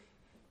reference,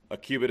 a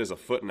cubit is a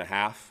foot and a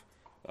half.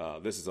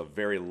 This is a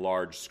very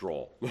large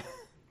scroll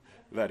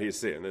that he's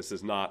seeing. This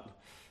is not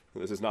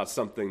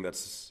something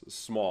that's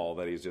small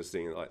that he's just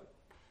seeing.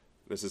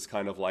 This is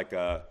kind of like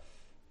an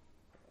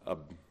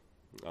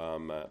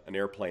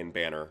airplane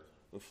banner,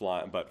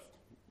 but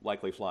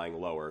likely flying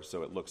lower,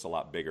 so it looks a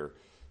lot bigger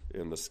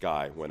in the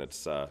sky when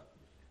it's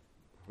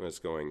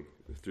going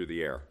through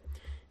the air.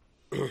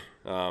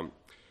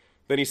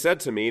 Then he said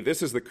to me,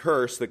 'This is the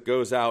curse that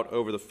goes out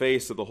over the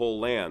face of the whole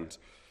land.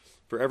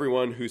 For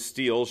everyone who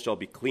steals shall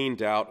be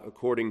cleaned out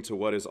according to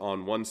what is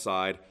on one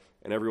side,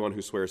 and everyone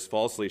who swears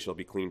falsely shall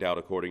be cleaned out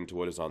according to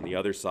what is on the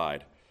other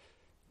side.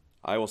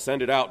 I will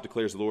send it out,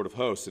 declares the Lord of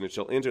hosts, and it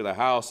shall enter the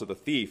house of the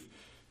thief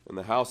and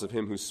the house of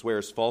him who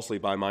swears falsely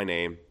by my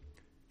name,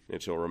 and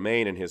it shall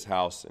remain in his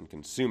house and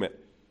consume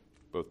it,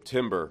 both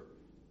timber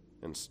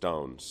and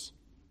stones.'"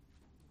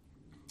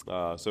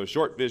 So a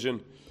short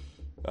vision,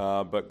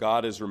 but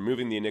God is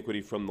removing the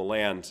iniquity from the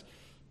land.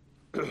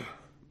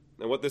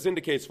 And what this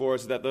indicates for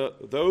us is that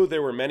though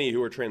there were many who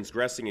were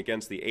transgressing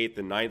against the 8th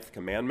and 9th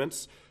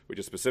commandments, which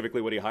is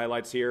specifically what he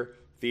highlights here,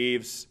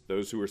 thieves,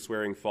 those who were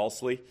swearing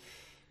falsely,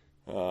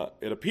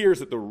 it appears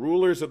that the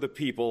rulers of the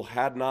people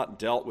had not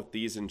dealt with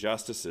these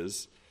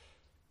injustices,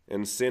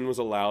 and sin was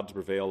allowed to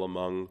prevail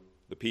among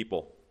the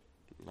people.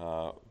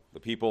 The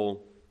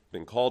people have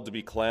been called to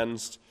be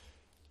cleansed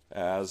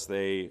as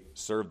they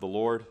serve the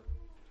Lord,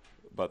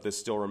 but this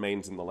still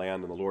remains in the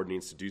land, and the Lord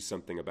needs to do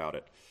something about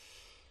it.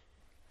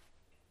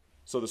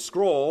 So the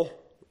scroll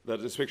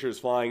that this picture is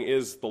flying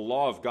is the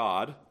law of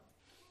God,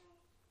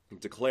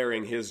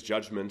 declaring his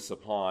judgments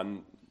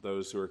upon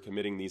those who are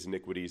committing these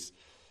iniquities.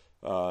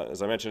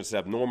 As I mentioned, it's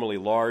abnormally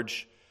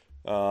large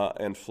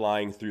and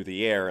flying through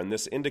the air, and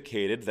this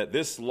indicated that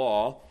this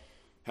law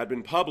had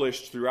been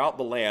published throughout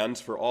the land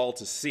for all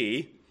to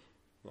see.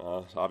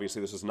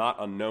 Obviously, this was not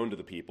unknown to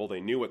the people.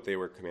 They knew what they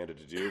were commanded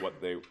to do,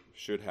 what they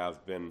should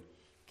have been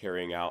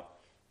carrying out,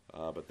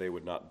 but they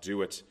would not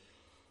do it.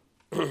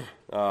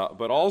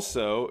 But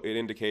also, it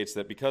indicates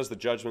that because the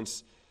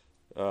judgments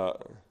of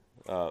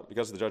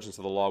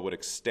the law would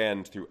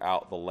extend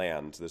throughout the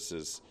land, this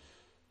is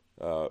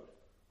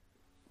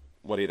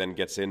what he then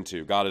gets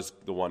into. God is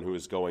the one who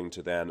is going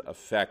to then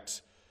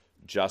effect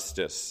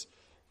justice.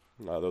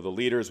 Though the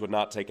leaders would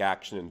not take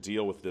action and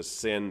deal with this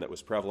sin that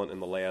was prevalent in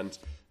the land,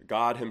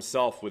 God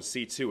himself would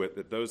see to it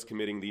that those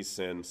committing these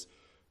sins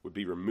would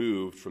be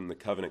removed from the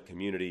covenant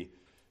community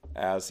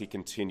as he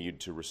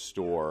continued to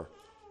restore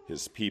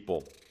his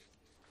people.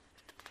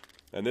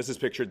 And this is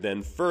pictured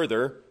then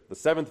further. The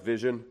 7th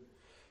vision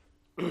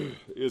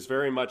is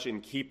very much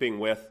in keeping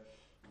with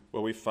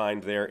what we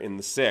find there in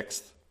the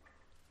 6th.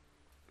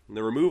 And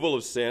the removal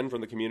of sin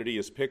from the community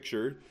is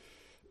pictured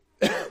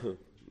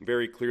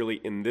very clearly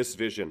in this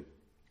vision.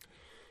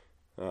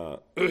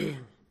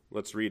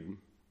 Let's read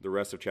the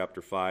rest of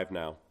chapter 5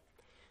 now.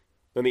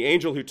 "Then the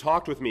angel who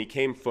talked with me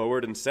came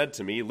forward and said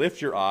to me,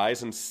 'Lift your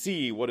eyes and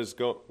see what is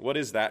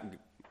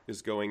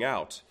going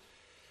out.'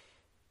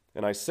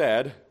 And I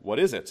said, 'What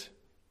is it?'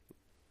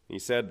 He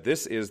said,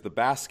 'This is the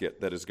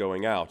basket that is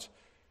going out.'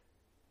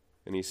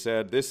 And he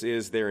said, 'This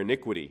is their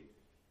iniquity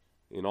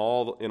in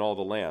all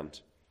the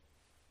land.'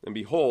 And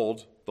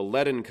behold, the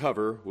leaden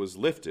cover was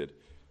lifted,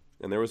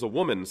 and there was a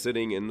woman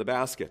sitting in the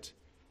basket.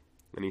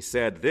 And he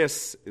said,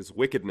 'This is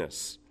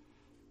wickedness.'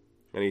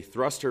 And he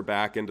thrust her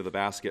back into the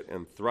basket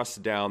and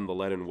thrust down the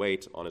leaden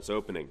weight on its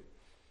opening.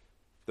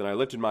 Then I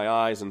lifted my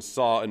eyes and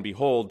saw, and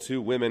behold, 2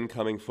 women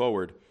coming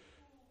forward.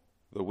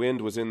 The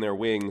wind was in their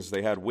wings.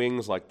 They had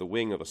wings like the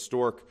wing of a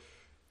stork.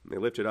 And they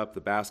lifted up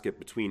the basket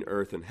between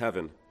earth and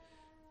heaven.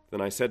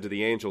 Then I said to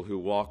the angel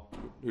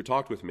who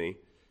talked with me,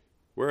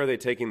 'Where are they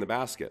taking the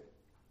basket?'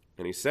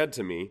 And he said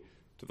to me,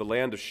 'To the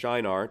land of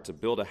Shinar, to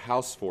build a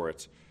house for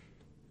it.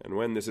 And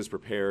when this is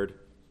prepared,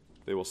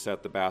 they will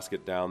set the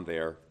basket down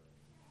there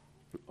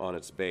on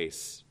its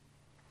base.'"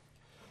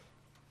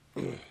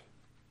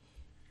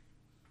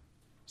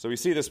 So we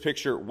see this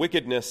picture.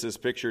 Wickedness is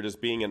pictured as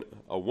being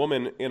a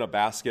woman in a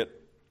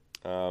basket.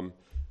 If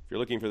you're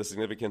looking for the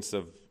significance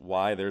of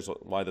why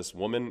this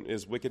woman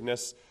is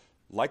wickedness,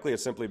 likely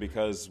it's simply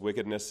because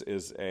wickedness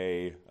is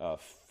a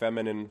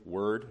feminine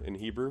word in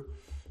Hebrew.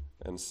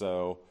 And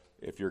so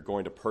if you're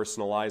going to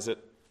personalize it,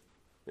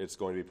 it's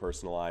going to be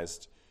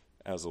personalized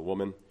as a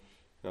woman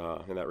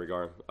in that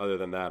regard. Other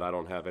than that, I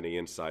don't have any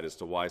insight as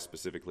to why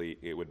specifically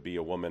it would be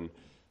a woman,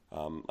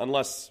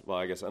 unless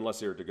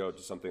you're to go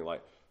to something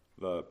like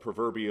the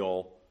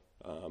proverbial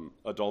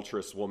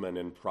adulterous woman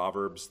in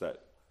Proverbs that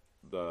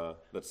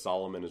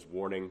Solomon is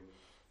warning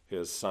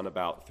his son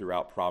about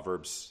throughout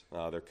Proverbs.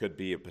 There could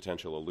be a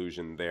potential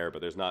allusion there, but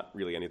there's not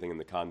really anything in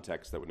the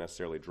context that would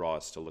necessarily draw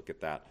us to look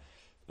at that.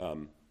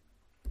 In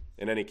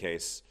any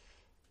case,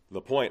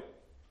 the point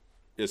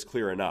is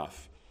clear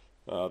enough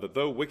that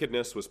though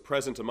wickedness was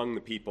present among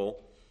the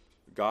people,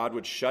 God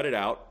would shut it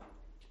out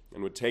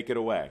and would take it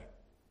away.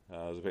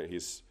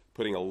 He's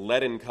putting a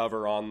leaden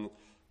cover on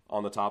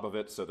the top of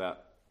it so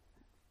that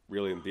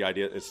really the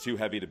idea is too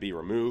heavy to be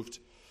removed.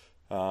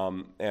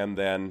 And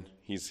then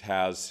he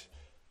has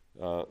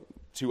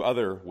two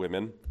other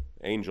women,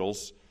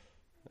 angels,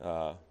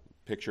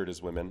 pictured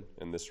as women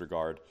in this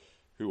regard,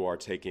 who are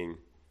taking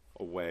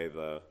away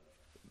the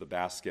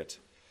basket.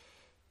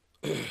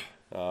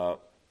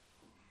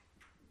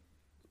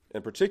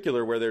 In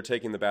particular, where they're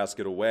taking the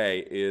basket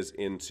away is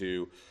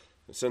into,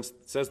 since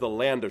it says the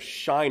land of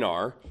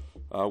Shinar,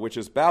 which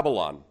is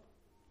Babylon.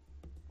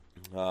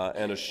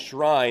 And a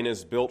shrine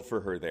is built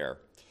for her there.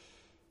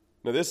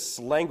 Now, this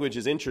language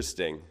is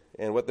interesting,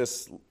 and what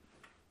this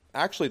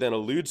actually then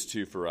alludes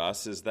to for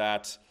us is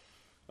that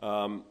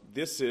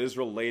this is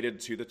related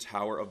to the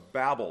Tower of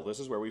Babel. This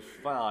is where we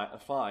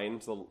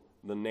find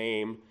the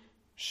name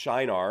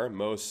Shinar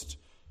most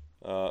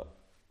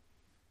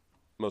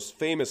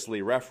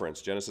famously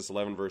referenced, Genesis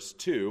 11, verse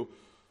 2,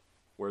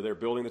 where they're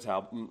building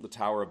the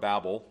Tower of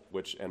Babel,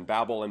 and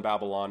Babel and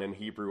Babylon in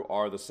Hebrew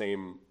are the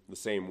same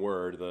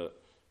word.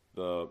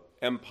 The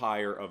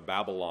empire of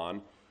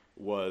Babylon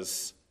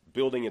was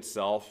building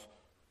itself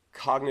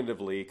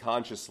cognitively,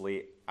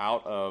 consciously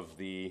out of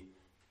the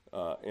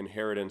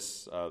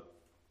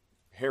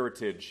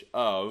heritage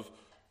of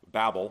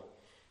Babel,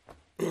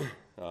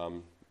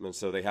 and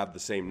so they have the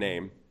same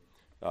name.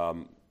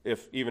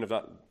 Even if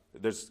not,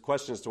 there's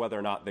questions as to whether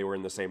or not they were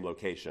in the same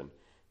location,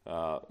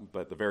 but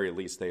at the very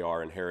least they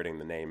are inheriting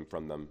the name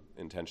from them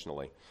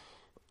intentionally.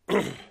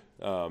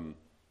 In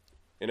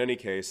any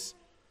case,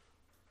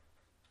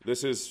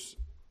 this is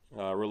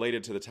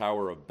related to the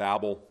Tower of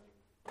Babel,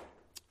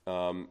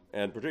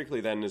 and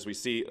particularly then as we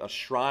see a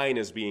shrine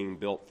is being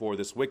built for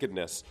this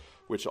wickedness,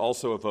 which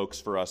also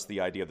evokes for us the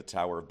idea of the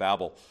Tower of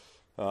Babel.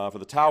 For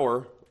the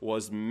tower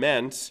was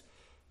meant,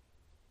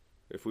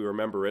 if we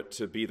remember it,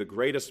 to be the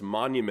greatest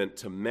monument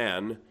to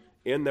men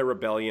in their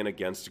rebellion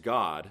against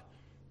God,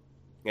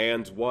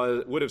 and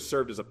would have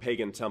served as a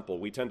pagan temple.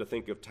 We tend to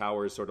think of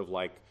towers sort of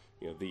like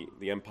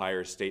the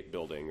Empire State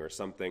Building or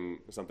something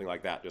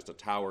like that, just a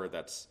tower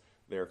that's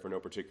there for no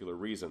particular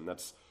reason.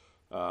 That's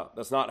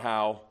not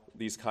how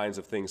these kinds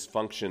of things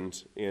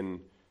functioned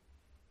in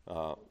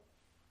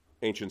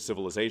ancient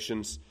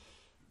civilizations.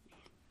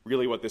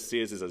 Really what this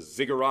is a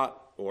ziggurat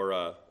or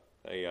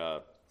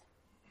a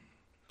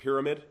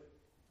pyramid,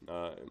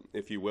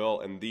 if you will,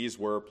 and these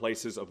were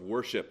places of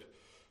worship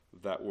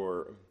that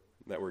were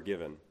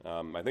given.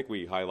 I think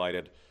we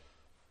highlighted,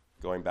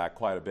 going back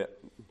quite a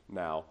bit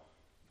now,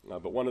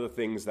 but one of the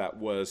things that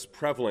was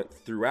prevalent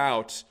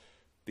throughout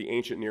the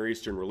ancient Near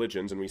Eastern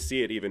religions, and we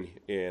see it even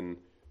in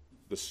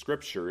the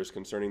scriptures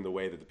concerning the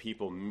way that the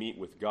people meet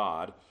with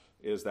God,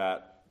 is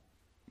that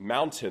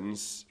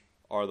mountains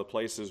are the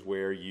places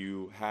where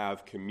you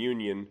have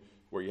communion,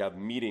 where you have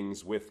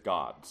meetings with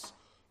gods.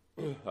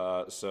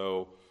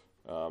 So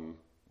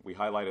we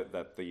highlighted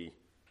that the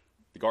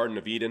Garden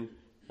of Eden,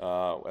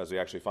 as we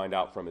actually find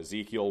out from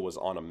Ezekiel, was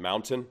on a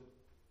mountain.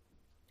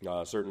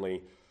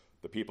 Certainly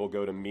the people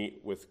go to meet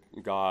with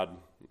God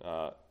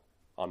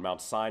on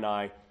Mount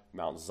Sinai.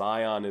 Mount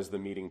Zion is the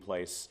meeting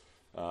place.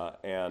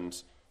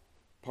 And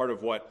part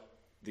of what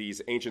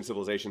these ancient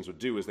civilizations would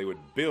do is they would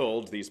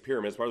build these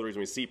pyramids. Part of the reason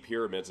we see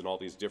pyramids in all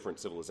these different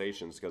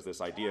civilizations is because this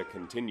idea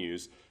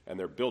continues, and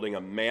they're building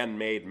a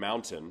man-made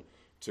mountain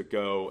to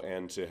go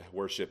and to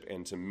worship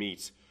and to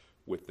meet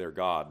with their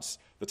gods.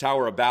 The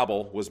Tower of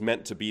Babel was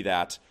meant to be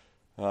that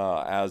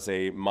as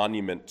a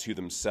monument to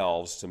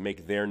themselves, to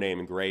make their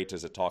name great,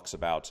 as it talks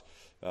about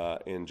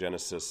in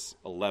Genesis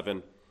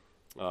 11.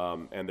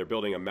 And they're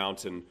building a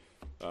mountain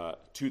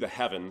to the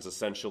heavens,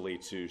 essentially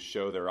to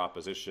show their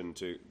opposition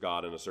to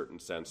God in a certain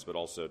sense, but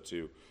also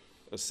to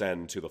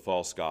ascend to the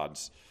false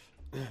gods.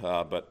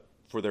 But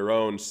for their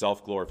own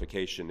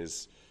self-glorification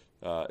is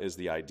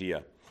the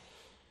idea.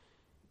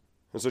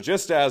 And so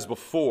just as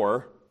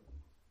before,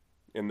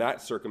 in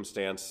that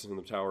circumstance, in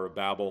the Tower of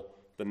Babel,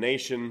 the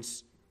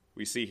nations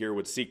we see here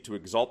would seek to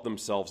exalt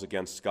themselves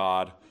against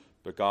God,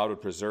 but God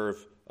would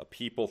preserve a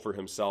people for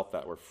himself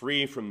that were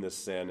free from this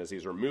sin. As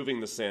he's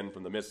removing the sin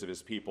from the midst of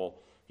his people,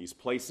 he's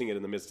placing it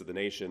in the midst of the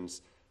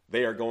nations.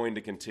 They are going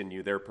to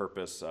continue their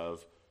purpose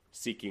of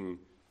seeking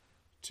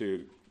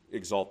to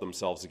exalt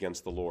themselves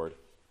against the Lord,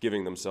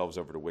 giving themselves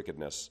over to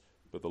wickedness.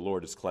 But the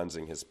Lord is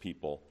cleansing his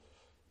people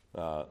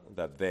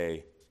that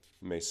they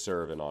may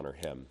serve and honor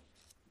him.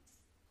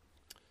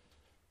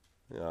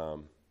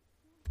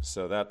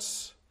 So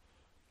that's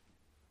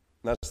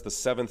the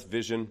seventh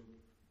vision.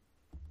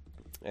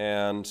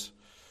 And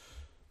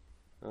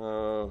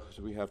do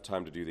we have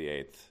time to do the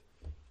eighth?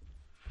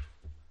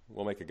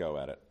 We'll make a go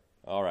at it.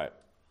 All right.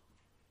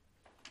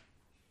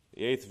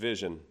 The eighth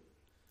vision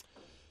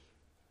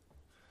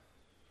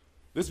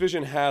This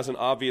vision has an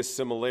obvious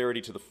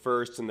similarity to the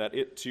first in that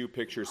it too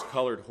pictures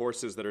colored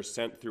horses that are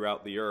sent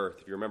throughout the earth.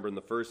 If you remember, in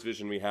the first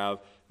vision we have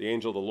the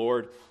angel of the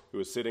Lord who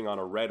is sitting on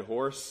a red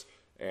horse,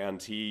 and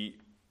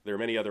there are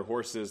many other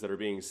horses that are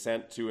being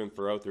sent to and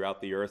fro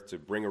throughout the earth to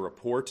bring a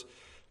report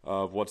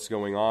of what's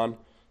going on.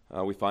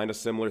 We find a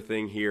similar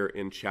thing here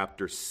in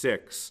chapter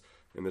 6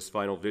 in this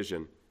final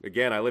vision.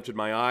 Again, I lifted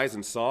my eyes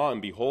and saw,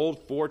 and behold,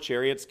 4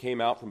 chariots came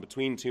out from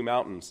between 2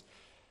 mountains.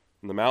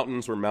 And the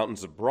mountains were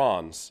mountains of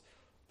bronze.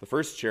 The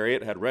first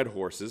chariot had red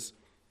horses,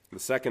 the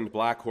second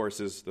black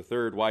horses, the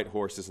third white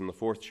horses, and the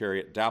fourth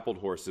chariot dappled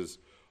horses,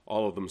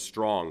 all of them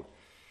strong.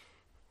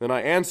 Then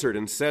I answered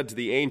and said to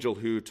the angel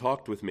who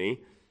talked with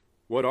me,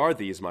 "What are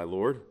these, my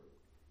Lord?"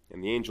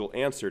 And the angel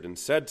answered and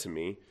said to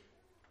me,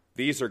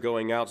 "These are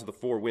going out to the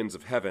 4 winds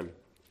of heaven,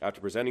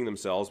 after presenting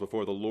themselves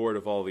before the Lord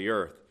of all the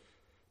earth.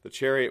 The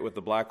chariot with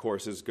the black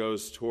horses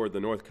goes toward the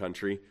north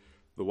country,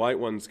 the white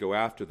ones go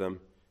after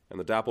them, and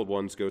the dappled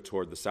ones go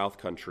toward the south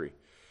country."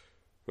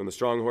 When the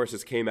strong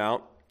horses came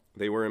out,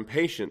 they were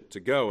impatient to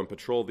go and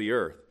patrol the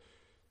earth.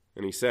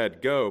 And he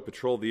said, "Go,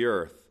 patrol the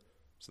earth."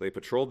 So they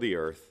patrolled the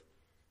earth.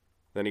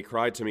 Then he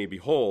cried to me,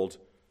 "Behold,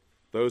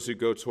 those who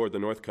go toward the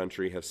north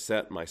country have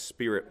set my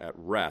spirit at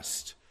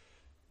rest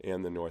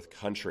in the north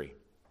country."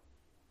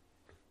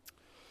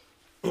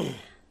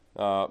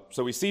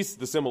 So we see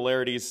the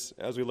similarities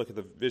as we look at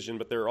the vision,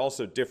 but there are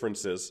also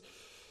differences.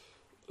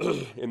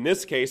 In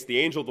this case, the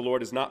angel of the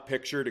Lord is not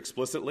pictured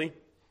explicitly.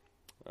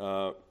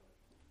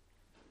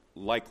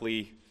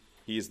 Likely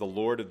he is the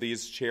Lord of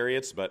these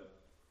chariots, but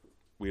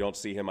we don't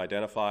see him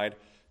identified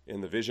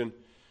in the vision.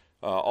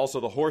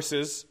 Also, the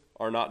horses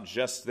are not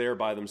just there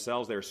by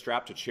themselves. They are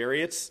strapped to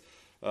chariots,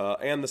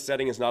 and the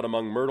setting is not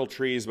among myrtle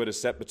trees, but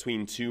is set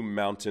between 2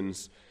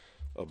 mountains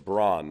of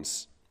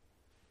bronze.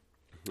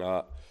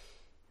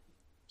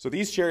 So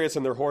these chariots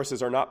and their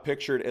horses are not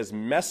pictured as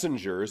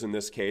messengers, in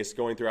this case,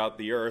 going throughout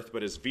the earth,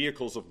 but as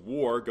vehicles of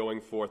war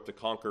going forth to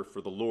conquer for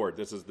the Lord.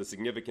 This is the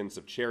significance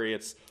of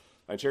chariots.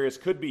 And chariots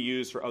could be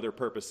used for other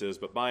purposes,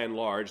 but by and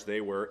large, they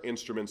were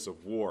instruments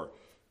of war.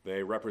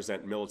 They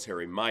represent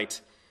military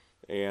might,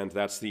 and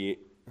that's the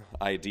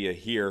idea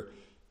here.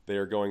 They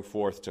are going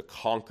forth to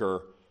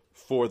conquer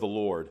for the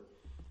Lord.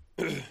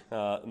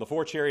 And the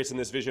 4 chariots in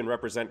this vision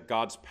represent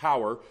God's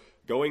power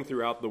going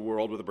throughout the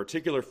world with a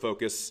particular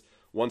focus,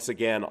 once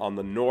again, on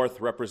the north,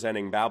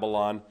 representing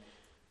Babylon.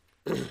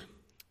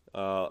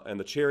 And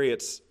the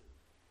chariots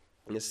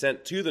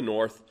sent to the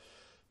north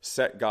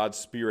set God's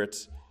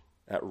spirit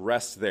at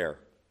rest there.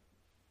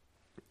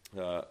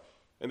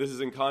 And this is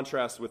in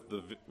contrast with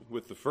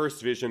the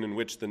first vision in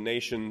which the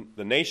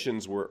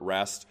nations were at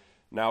rest.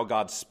 Now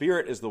God's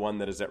Spirit is the one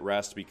that is at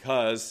rest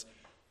because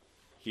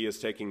he is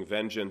taking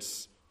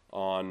vengeance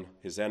on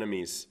his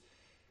enemies.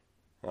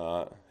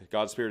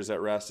 God's Spirit is at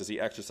rest as he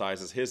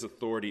exercises his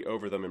authority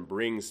over them and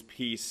brings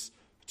peace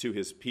to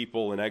his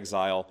people in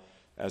exile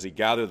as he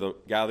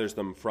gathers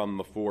them from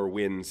the 4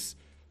 winds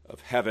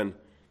of heaven.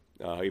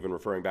 Even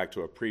referring back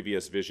to a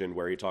previous vision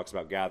where he talks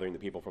about gathering the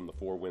people from the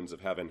 4 winds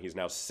of heaven. He's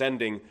now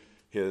sending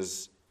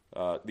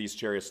these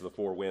chariots to the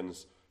 4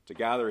 winds to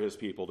gather his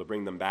people, to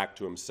bring them back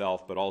to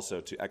himself, but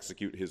also to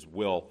execute his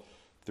will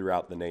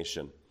throughout the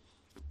nation.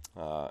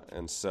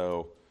 And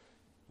so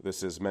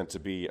this is meant to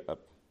be a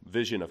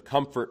vision of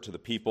comfort to the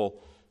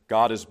people.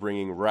 God is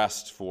bringing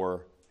rest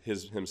for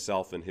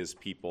himself and his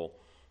people,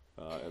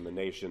 and the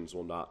nations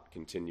will not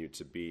continue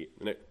to be,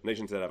 the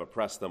nations that have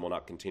oppressed them will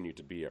not continue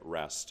to be at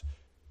rest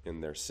in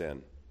their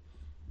sin.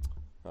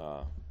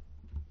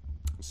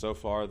 So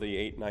far, the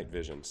 8 night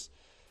visions.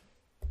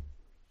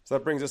 So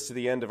that brings us to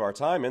the end of our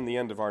time and the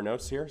end of our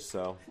notes here.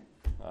 So,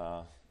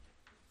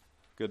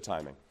 good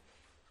timing.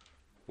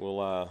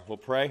 We'll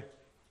pray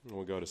and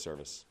we'll go to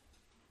service.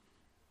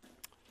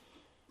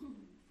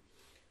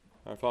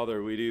 Our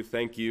Father, we do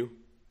thank you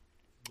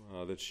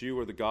that you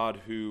are the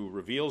God who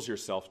reveals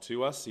yourself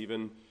to us,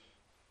 even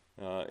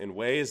in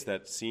ways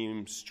that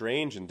seem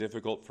strange and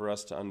difficult for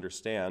us to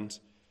understand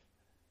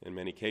in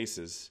many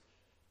cases.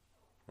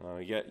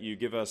 Yet you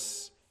give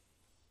us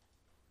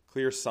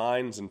clear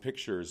signs and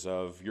pictures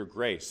of your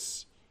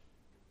grace.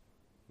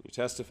 You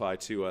testify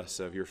to us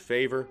of your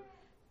favor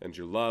and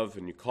your love,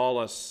 and you call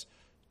us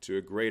to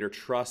a greater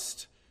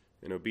trust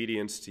and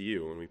obedience to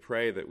you. And we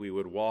pray that we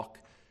would walk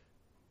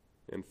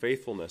in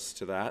faithfulness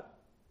to that.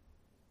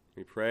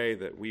 We pray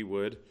that we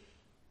would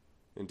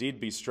indeed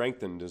be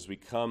strengthened as we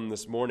come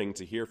this morning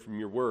to hear from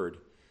your word.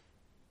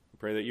 We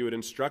pray that you would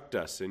instruct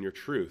us in your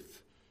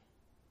truth,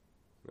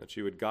 that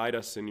you would guide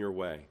us in your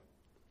way.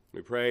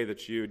 We pray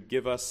that you would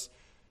give us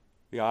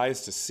the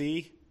eyes to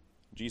see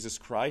Jesus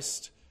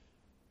Christ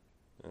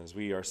as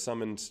we are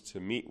summoned to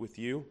meet with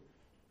you.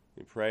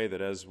 We pray that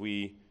as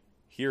we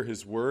hear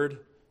his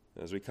word,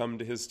 as we come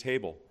to his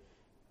table,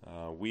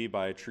 we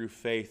by true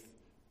faith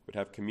would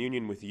have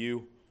communion with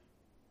you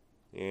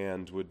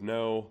and would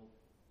know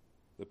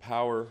the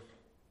power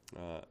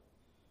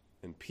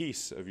and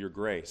peace of your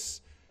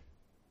grace,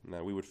 and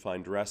that we would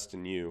find rest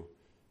in you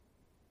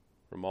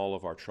from all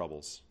of our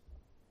troubles.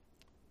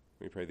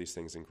 We pray these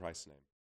things in Christ's name.